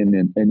Reagan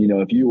and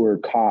if you were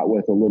caught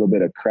with a little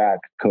bit of crack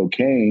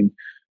cocaine,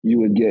 you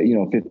would get,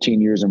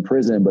 15 years in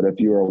prison. But if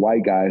you were a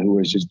white guy who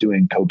was just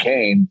doing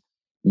cocaine,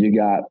 you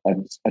got a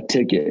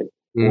ticket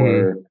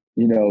or,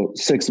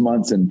 6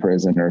 months in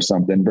prison or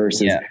something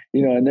versus,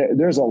 and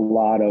there's a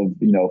lot of,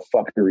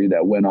 fuckery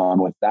that went on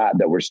with that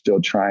we're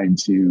still trying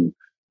to,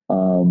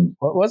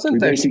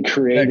 wasn't there basically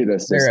created a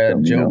system? There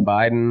a Joe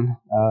Biden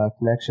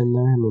connection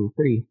there? I mean,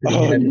 pretty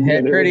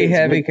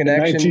heavy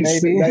connection,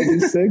 maybe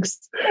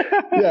 96.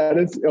 Yeah,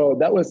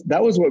 that was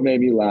what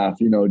made me laugh,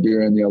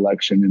 during the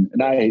election.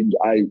 And I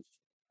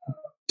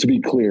to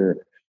be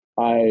clear,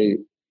 I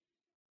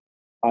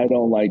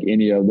don't like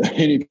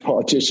any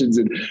politicians,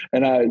 and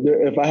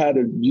if I had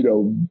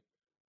to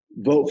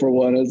vote for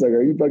one, I was like,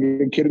 are you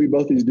fucking kidding me?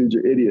 Both these dudes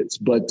are idiots.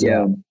 But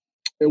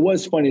it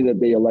was funny that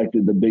they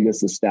elected the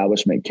biggest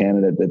establishment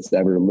candidate that's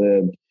ever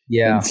lived.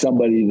 Yeah. And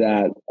somebody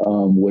that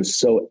was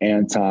so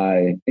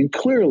anti and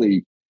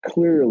clearly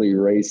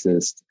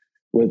racist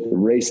with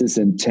racist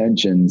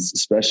intentions,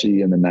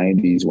 especially in the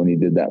 90s when he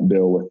did that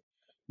bill with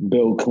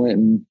Bill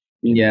Clinton.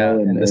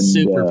 And the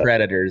super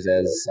predators,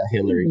 as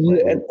Hillary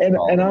Clinton.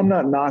 And I'm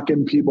not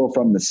knocking people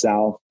from the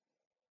South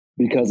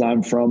because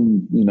I'm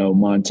from,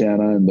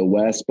 Montana and the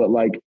West, but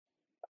like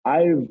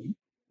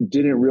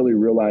didn't really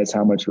realize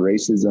how much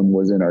racism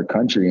was in our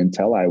country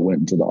until I went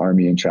into the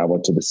Army and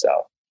traveled to the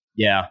South.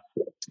 Yeah.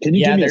 Can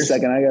you give me a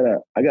second?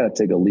 I gotta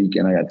take a leak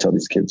and I gotta tell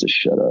these kids to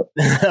shut up.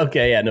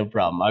 Okay. Yeah, no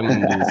problem. I'm going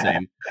to do the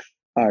same.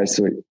 All right,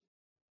 sweet.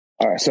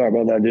 All right. Sorry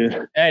about that,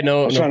 dude. Hey,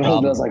 no, I was trying to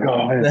hold it. I was like,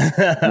 oh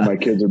man, my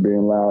kids are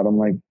being loud. I'm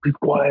like, be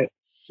quiet.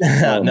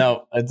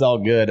 No, it's all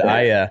good.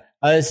 Yeah.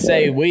 I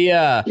say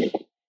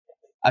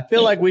I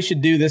feel like we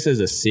should do this as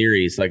a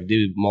series, like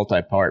do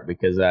multi-part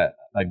because I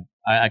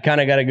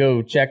kind of got to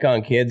go check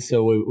on kids,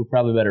 so we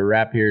probably better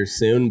wrap here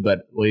soon.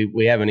 But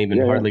we haven't even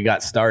hardly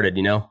got started,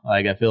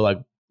 Like I feel like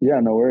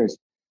no worries.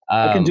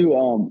 I can do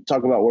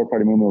talk about War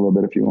Party Movement a little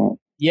bit if you want.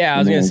 Yeah, I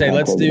was gonna say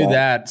let's do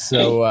that.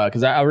 So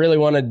because I really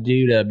wanted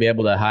you to be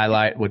able to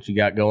highlight what you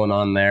got going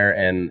on there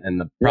and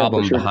the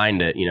problem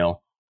behind it, Yeah,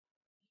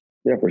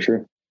 for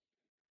sure.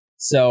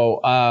 So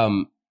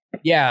I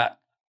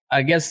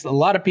guess a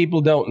lot of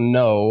people don't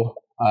know,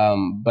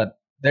 but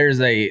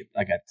there's a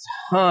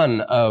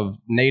ton of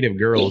Native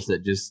girls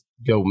that just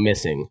go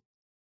missing,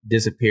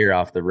 disappear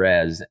off the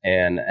res,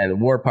 and the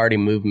War Party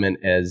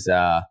Movement as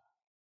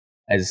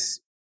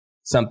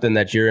something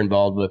that you're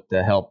involved with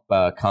to help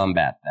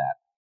combat that.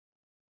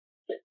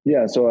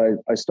 Yeah, so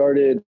I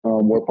started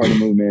War Party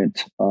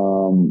Movement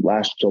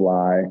last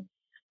July,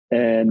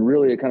 and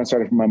really it kind of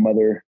started from my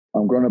mother.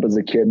 Growing up as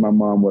a kid, my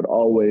mom would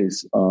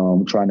always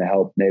trying to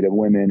help Native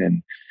women,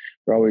 and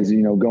we're always,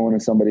 going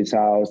to somebody's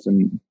house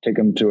and take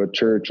them to a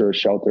church or a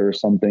shelter or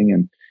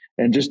something.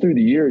 And just through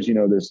the years,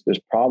 this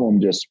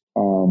problem just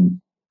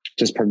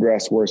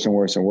progressed worse and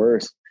worse and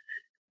worse.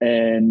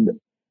 And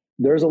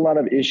there's a lot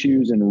of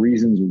issues and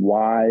reasons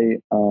why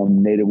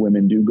Native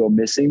women do go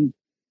missing.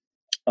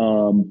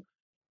 A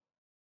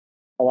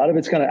lot of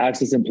it's kind of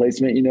access and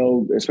placement,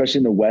 especially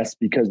in the West,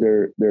 because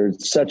they're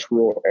such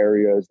rural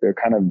areas. They're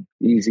kind of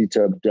easy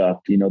to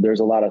abduct. There's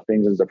a lot of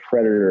things as a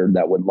predator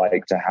that would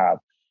like to have.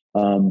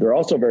 They're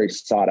also very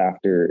sought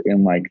after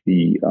in like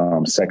the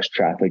sex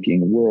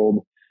trafficking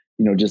world,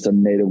 just a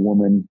Native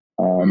woman,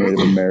 Native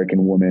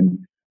American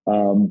woman.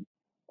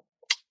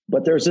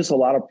 But there's just a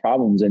lot of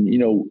problems. And,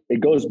 it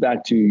goes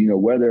back to,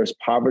 where there's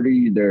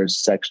poverty, there's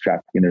sex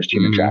trafficking, there's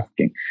human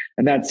trafficking.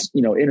 And that's,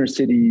 inner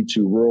city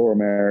to rural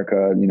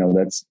America,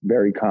 that's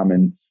very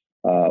common,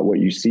 what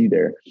you see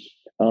there.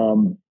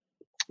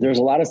 There's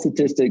a lot of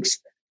statistics,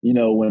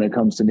 when it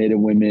comes to Native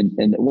women.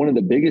 And one of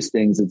the biggest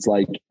things, it's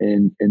like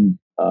in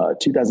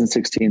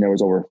 2016, there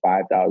was over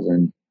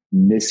 5,000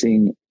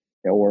 missing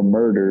or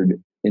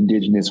murdered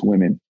Indigenous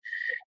women.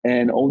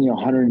 and only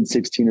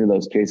 116 of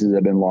those cases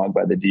have been logged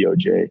by the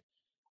DOJ.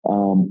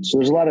 So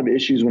there's a lot of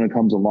issues when it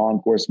comes to law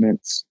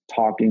enforcement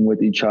talking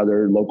with each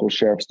other, local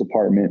sheriff's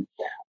department,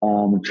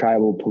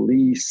 tribal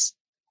police.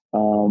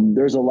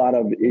 There's a lot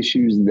of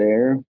issues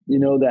there,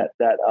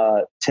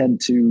 that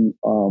tend to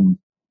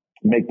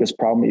make this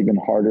problem even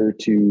harder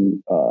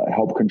to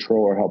help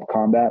control or help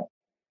combat.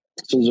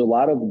 So there's a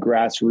lot of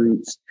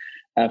grassroots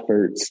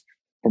efforts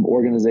from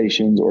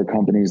organizations or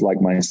companies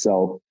like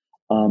myself.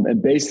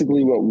 And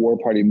basically what War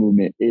Party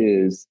Movement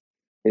is,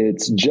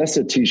 it's just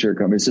a t-shirt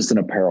company. It's just an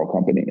apparel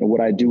company. And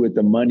what I do with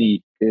the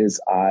money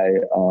is I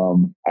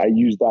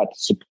use that to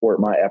support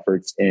my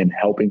efforts in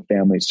helping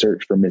families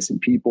search for missing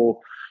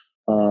people.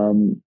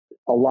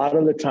 A lot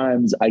of the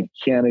times I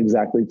can't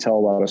exactly tell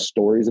a lot of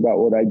stories about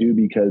what I do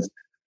because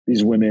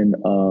these women,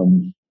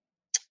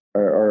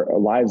 our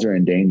lives are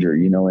in danger,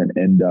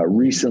 and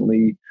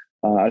recently,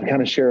 I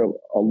kind of share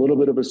a little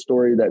bit of a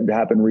story that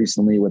happened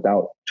recently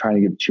without trying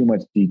to give too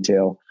much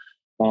detail.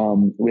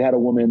 We had a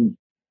woman,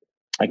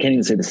 I can't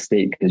even say the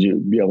state because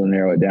you'd be able to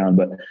narrow it down,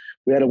 but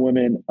we had a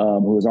woman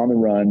who was on the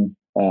run.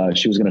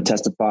 She was going to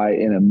testify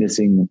in a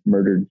missing,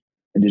 murdered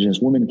Indigenous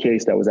woman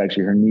case that was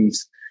actually her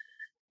niece.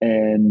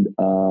 And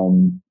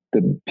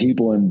the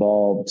people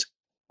involved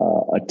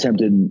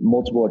attempted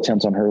multiple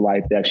attempts on her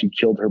life. They actually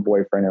killed her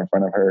boyfriend in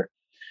front of her.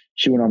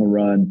 She went on the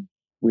run.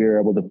 We were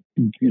able to,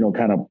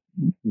 kind of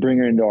bring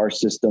her into our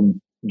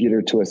system, get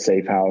her to a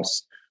safe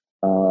house.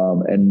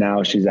 And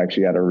now she's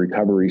actually at a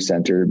recovery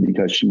center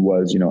because she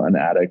was, an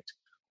addict.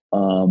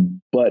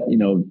 But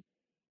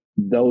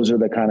those are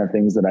the kind of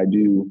things that I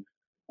do.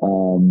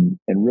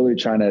 And really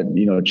trying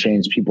to,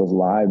 change people's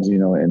lives,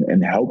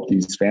 and help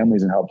these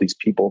families and help these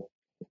people.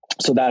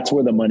 So that's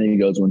where the money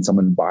goes when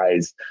someone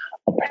buys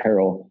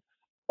apparel.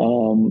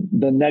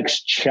 The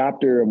next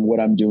chapter of what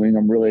I'm doing,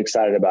 I'm really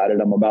excited about it.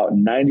 I'm about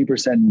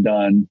 90%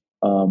 done.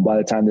 By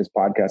the time this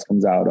podcast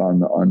comes out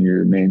on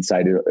your main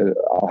site,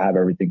 I'll have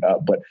everything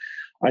up. But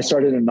I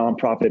started a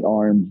nonprofit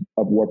arm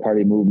of War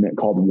Party Movement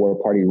called War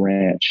Party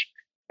Ranch.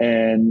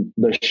 And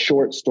the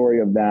short story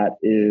of that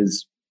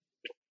is,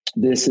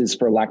 this is,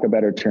 for lack of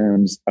better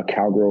terms, a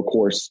cowgirl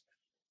course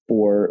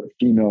for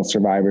female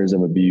survivors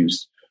of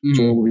abuse. Mm-hmm.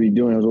 So what we'll be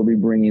doing is we'll be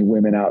bringing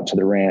women out to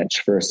the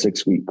ranch for a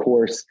 6-week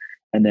course.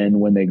 And then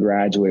when they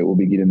graduate, we'll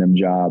be getting them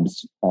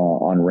jobs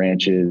on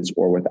ranches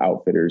or with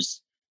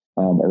outfitters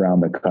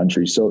around the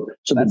country. So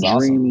the dream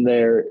awesome.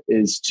 There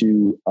is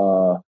to,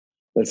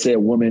 let's say a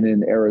woman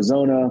in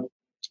Arizona,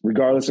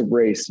 regardless of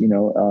race,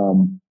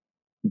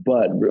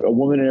 but a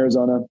woman in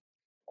Arizona,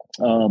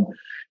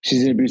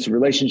 she's in an abusive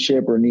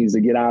relationship or needs to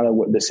get out of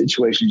the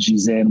situation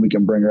she's in. We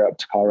can bring her up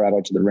to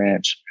Colorado to the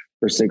ranch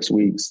for 6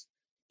 weeks,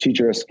 teach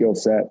her a skill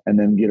set, and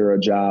then get her a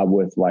job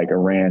with like a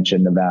ranch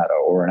in Nevada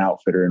or an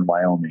outfitter in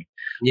Wyoming.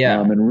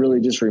 Yeah. And really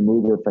just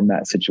remove her from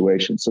that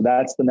situation. So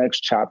that's the next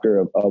chapter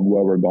of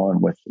where we're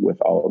going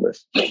with all of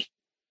this.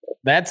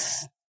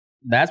 That's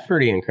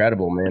pretty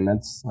incredible, man.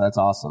 That's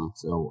awesome.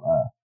 So,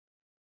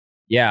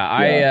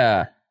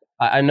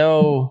 I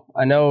know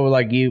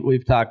like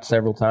we've talked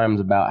several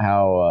times about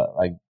how,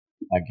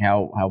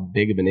 how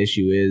big of an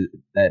issue is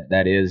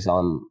that is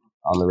on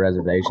the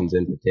reservations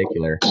in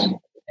particular.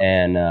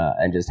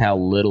 And just how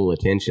little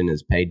attention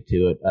is paid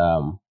to it,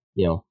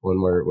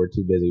 when we're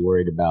too busy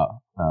worried about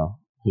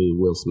who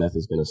Will Smith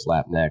is going to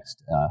slap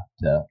next.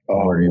 Man,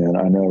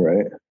 I know,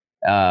 right?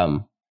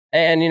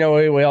 And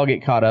we all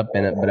get caught up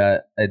in it,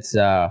 but it's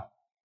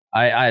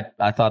I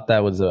thought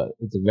that was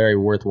it's a very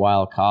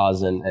worthwhile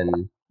cause,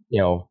 and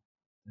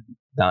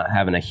not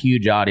having a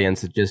huge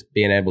audience, just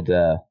being able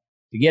to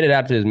get it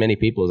out to as many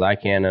people as I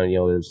can.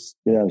 There's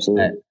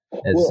absolutely.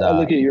 I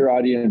look at your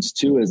audience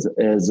too as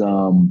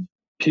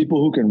people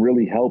who can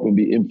really help and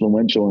be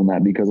influential in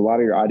that, because a lot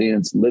of your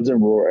audience lives in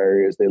rural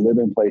areas. They live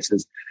in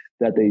places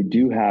that they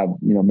do have,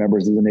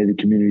 members of the Native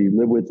community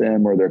live with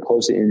them, or they're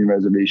close to Indian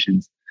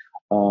reservations.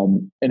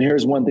 And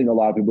here's one thing a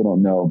lot of people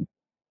don't know.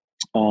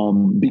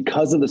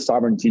 Because of the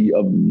sovereignty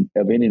of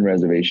Indian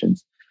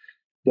reservations,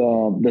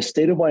 the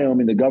state of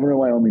Wyoming, the governor of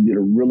Wyoming did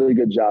a really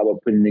good job of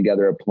putting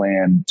together a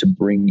plan to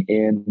bring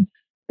in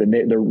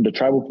the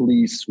tribal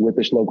police with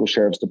the local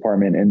sheriff's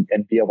department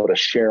and be able to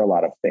share a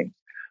lot of things.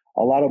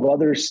 A lot of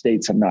other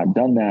states have not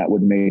done that,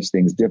 which makes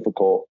things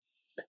difficult.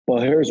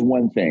 But here's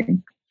one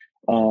thing.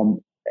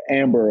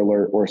 Amber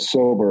Alert or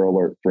Sober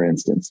Alert, for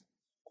instance.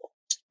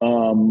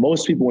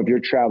 Most people, if you're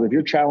traveling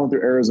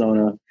through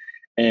Arizona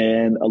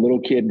and a little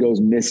kid goes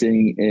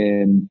missing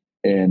in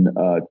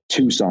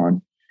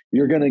Tucson,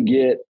 you're going to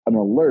get an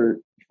alert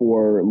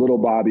for little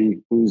Bobby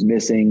who's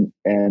missing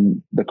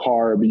and the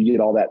car, but you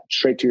get all that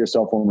straight to your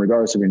cell phone,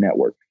 regardless of your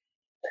network.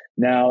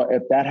 Now,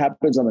 if that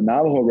happens on the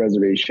Navajo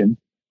reservation,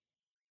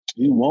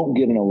 you won't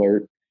get an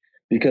alert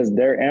because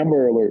their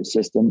Amber Alert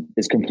system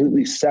is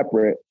completely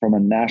separate from a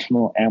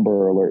national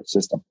Amber Alert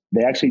system.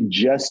 They actually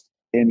just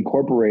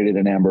incorporated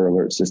an Amber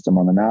Alert system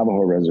on the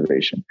Navajo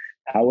reservation.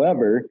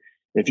 However,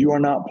 if you are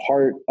not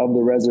part of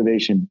the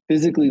reservation,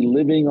 physically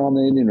living on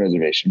the Indian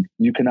reservation,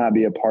 you cannot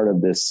be a part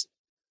of this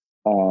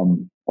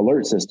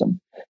alert system.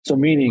 So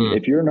meaning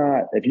if you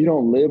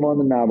don't live on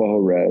the Navajo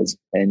res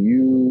and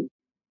you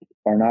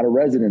are not a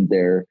resident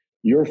there,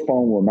 your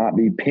phone will not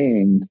be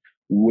pinged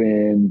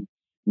when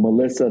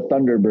Melissa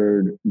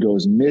Thunderbird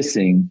goes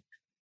missing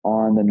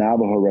on the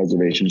Navajo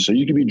reservation. So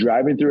you could be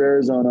driving through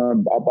Arizona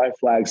up by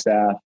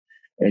Flagstaff,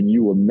 and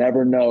you will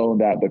never know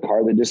that the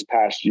car that just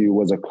passed you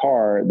was a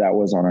car that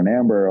was on an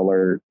Amber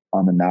Alert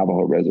on the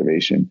Navajo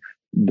reservation,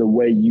 the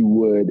way you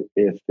would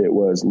if it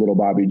was little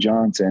Bobby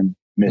Johnson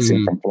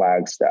missing from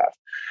Flagstaff.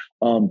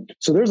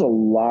 So there's a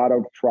lot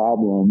of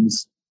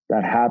problems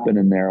that happen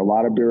in there, a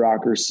lot of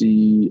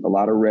bureaucracy, a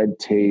lot of red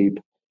tape,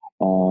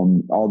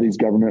 all these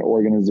government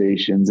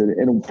organizations.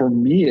 And for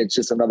me, it's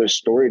just another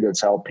story to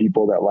tell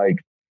people that like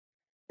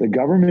the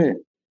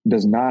government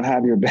does not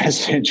have your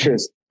best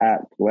interest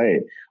at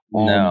play.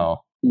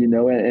 No. You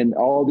know, and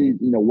all these,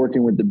 you know,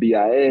 working with the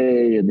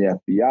BIA and the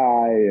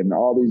FBI and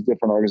all these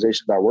different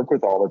organizations I work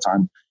with all the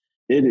time,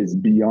 it is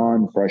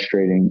beyond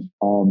frustrating.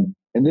 And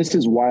this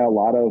is why a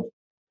lot of,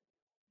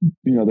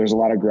 you know, there's a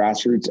lot of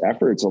grassroots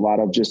efforts, a lot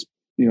of just,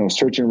 you know,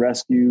 search and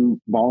rescue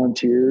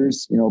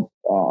volunteers, you know,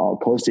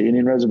 close to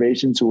Indian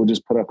reservations who will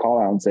just put a call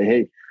out and say,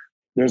 hey,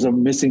 there's a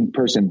missing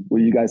person.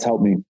 Will you guys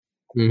help me?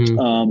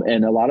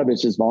 And a lot of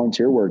it's just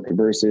volunteer work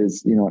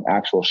versus, you know, an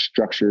actual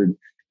structured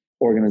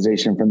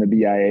organization from the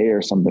BIA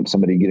or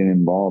somebody getting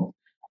involved.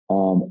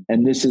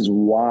 And this is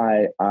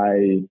why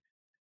I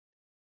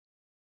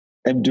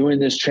am doing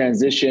this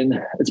transition.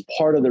 It's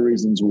part of the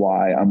reasons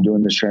why I'm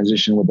doing this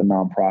transition with the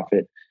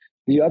nonprofit.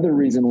 The other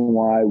reason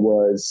why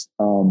was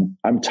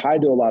I'm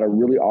tied to a lot of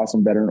really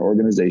awesome veteran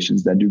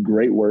organizations that do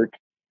great work.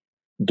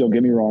 Don't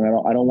get me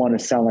wrong. I don't want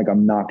to sound like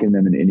I'm knocking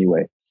them in any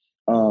way.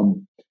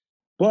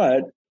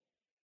 But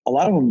a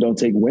lot of them don't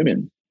take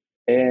women.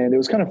 And it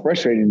was kind of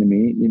frustrating to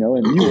me, you know,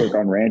 and you work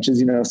on ranches,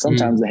 you know,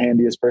 sometimes the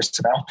handiest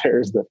person out there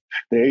is the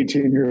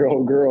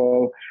 18-year-old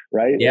girl,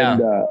 right? Yeah.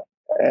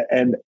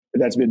 And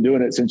that's been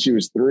doing it since she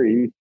was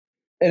 3.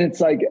 And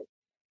it's like,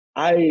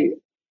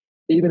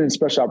 even in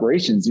special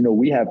operations, you know,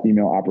 we have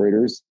female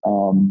operators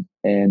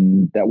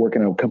and that work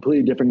in a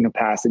completely different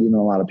capacity than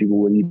a lot of people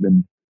would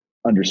even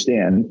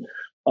understand.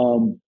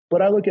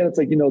 But I look at it, it's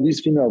like, you know, these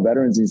female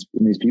veterans,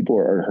 these people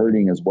are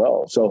hurting as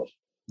well. So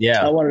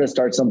I wanted to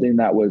start something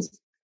that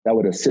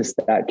would assist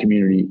that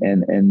community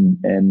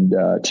and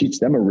teach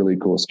them a really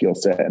cool skill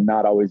set and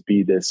not always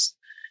be this,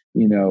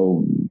 you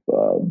know,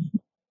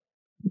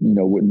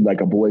 like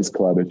a boys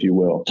club, if you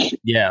will.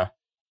 Yeah.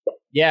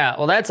 Yeah.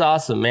 Well, that's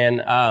awesome, man.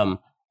 I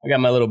got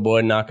my little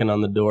boy knocking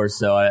on the door,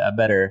 so I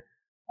better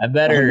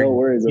no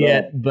worries at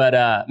all.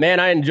 But man,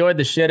 I enjoyed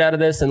the shit out of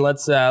this, and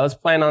let's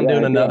plan on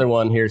doing another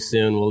one here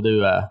soon. We'll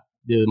do a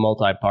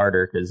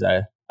multi-parter because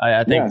I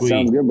think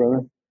sounds good,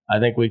 brother. I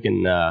think we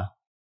can.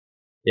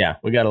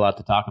 We got a lot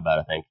to talk about,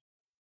 I think.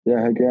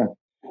 Yeah, heck yeah.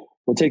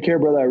 Well, take care,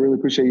 brother. I really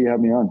appreciate you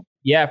having me on.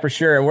 Yeah, for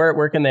sure. And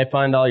where can they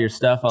find all your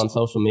stuff on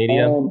social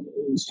media?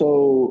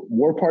 So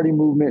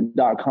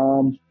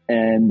warpartymovement.com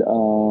and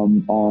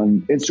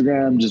on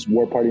Instagram, just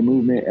War Party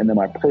Movement. And then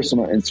my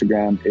personal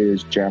Instagram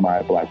is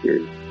Jeremiah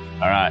Blackbeard.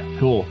 All right,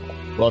 cool.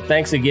 Well,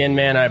 thanks again,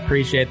 man. I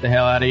appreciate the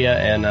hell out of you.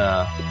 And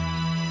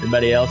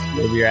everybody else,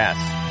 move your ass.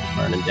 It's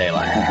burning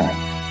daylight.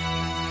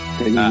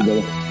 Take it easy,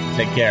 brother.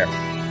 Take care.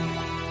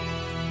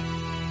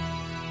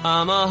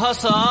 I'm a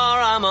hussar,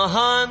 I'm a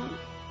Hun,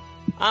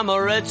 I'm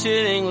a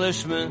wretched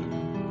Englishman,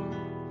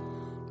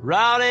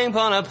 routing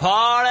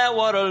Bonaparte at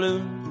Waterloo.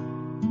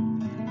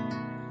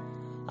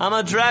 I'm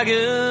a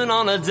dragoon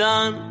on a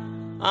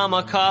dun, I'm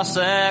a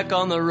Cossack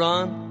on the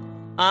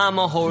run, I'm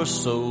a horse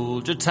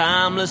soldier,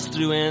 timeless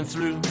through and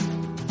through.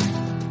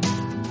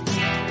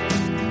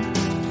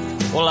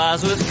 Well, I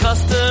was with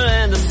Custer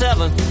and the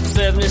 7th,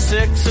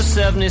 76 or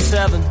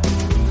 77,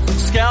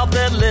 scalped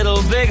that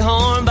little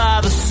bighorn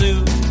by the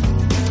Sioux.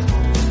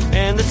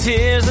 And the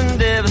tears and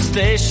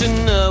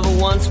devastation of a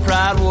once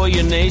proud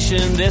warrior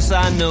nation, this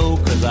I know,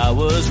 'cause I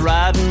was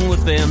riding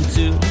with them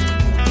too.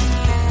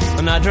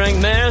 And I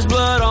drank mare's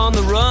blood on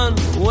the run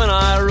when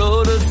I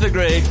rode with the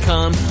great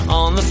Khan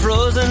on the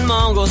frozen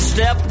Mongol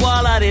steppe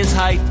while at his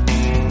height.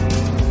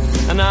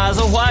 And I was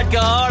a white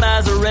guard, I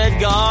was a red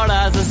guard,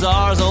 I was the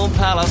Tsar's own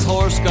palace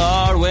horse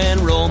guard when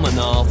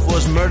Romanov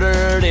was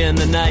murdered in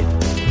the night.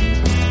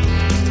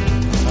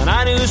 And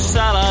I knew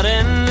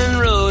Saladin and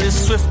rode his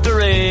swift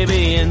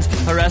Arabians,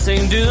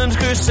 harassing Dune's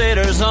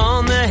crusaders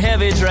on the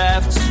heavy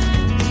drafts.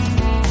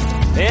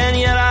 And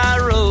yet I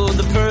rode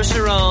the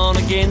Percheron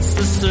against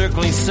the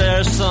circling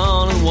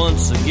Saracen, and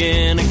once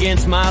again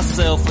against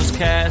myself was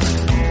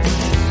cast.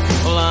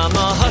 Well, I'm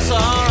a hussar,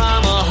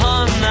 I'm a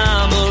Hun,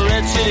 I'm a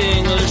wretched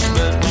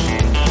Englishman,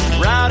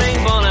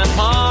 routing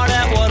Bonaparte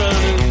at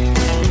Waterloo.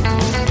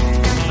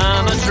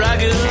 I'm a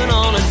dragoon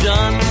on a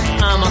dun,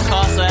 I'm a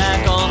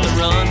Cossack on the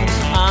run,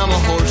 I'm a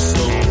horse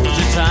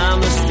soldier,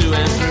 timeless through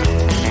and through.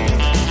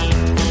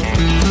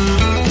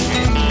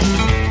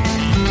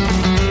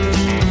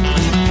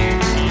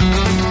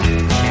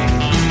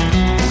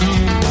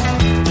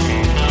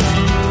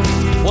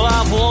 Well,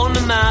 I've worn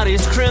the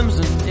Mounties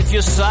crimson. If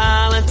you're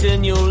silent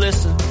and you'll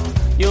listen,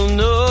 you'll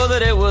know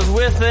that it was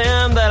with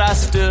them that I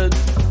stood.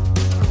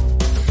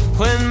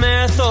 When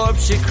Mare Thorpe,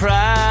 she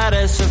cried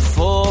as her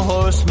 4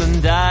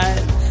 horsemen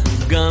died,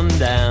 gunned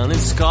down in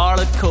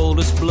scarlet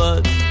coldest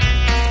blood.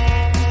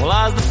 Well,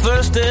 I was the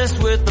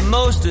firstest with the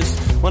mostest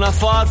when I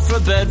fought for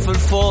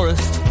Bedford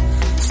Forest,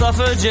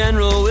 suffered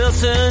General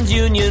Wilson's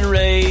Union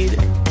raid.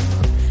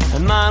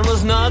 And mine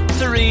was not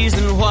the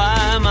reason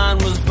why, mine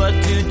was but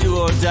to do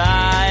or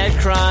die at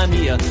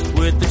Crimea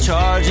with the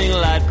charging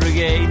Light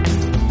Brigade.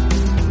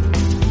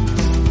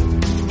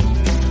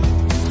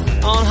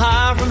 On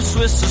high from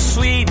Swiss or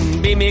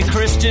Sweden, be me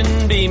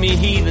Christian, be me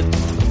heathen,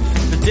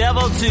 the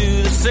devil to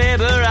the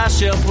saber I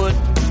shall put.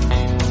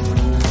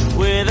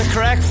 With a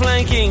crack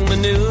flanking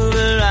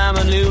maneuver, I'm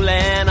a new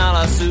land a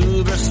la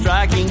Suber,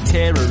 striking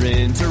terror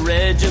into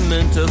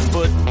regiment of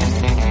foot.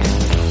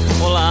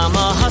 Well, I'm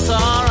a hussar,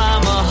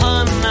 I'm a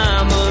Hun,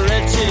 I'm a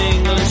wretched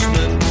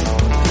Englishman,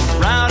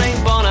 routing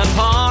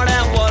Bonaparte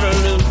at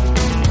Waterloo.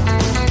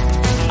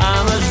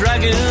 I'm a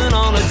dragoon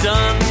on a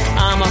dun,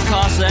 I'm a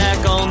Cossack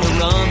on the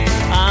run,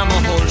 I'm a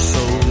horse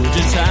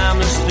soldier,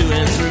 timeless through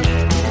and through.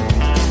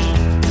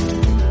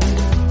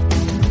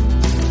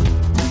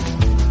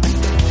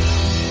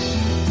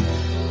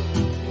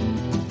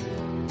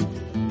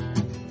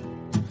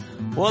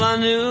 Well, I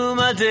knew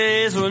my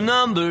days were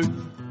numbered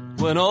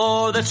when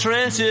o'er the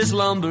trenches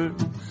lumbered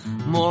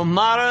more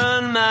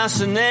modern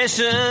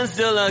machinations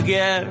de la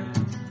guerre.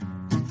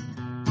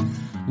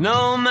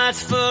 No match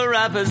for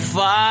rapid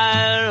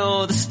fire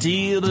or the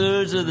steel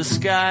birds of the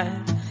sky.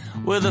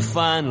 With a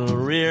final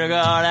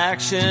rearguard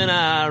action,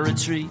 I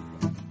retreat.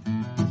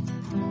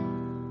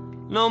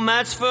 No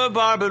match for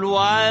barbed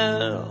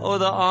wire or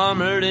the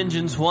armored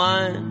engine's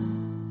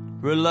whine.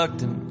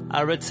 Reluctant,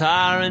 I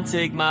retire and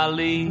take my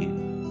leave.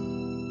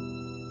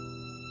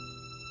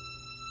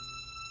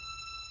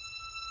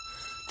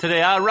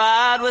 Today I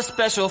ride with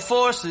special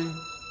forces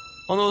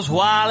on those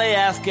wily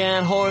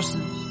Afghan horses.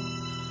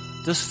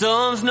 To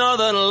Stumm's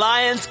Northern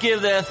Alliance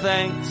give their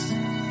thanks.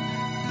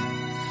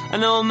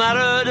 And no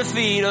matter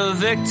defeat or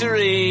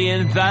victory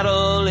in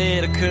battle,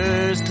 it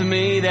occurs to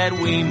me that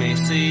we may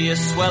see a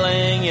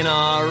swelling in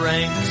our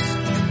ranks.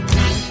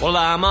 Well,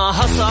 I'm a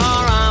hussar,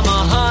 I'm a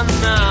Hun,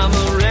 I'm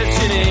a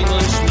wretched English.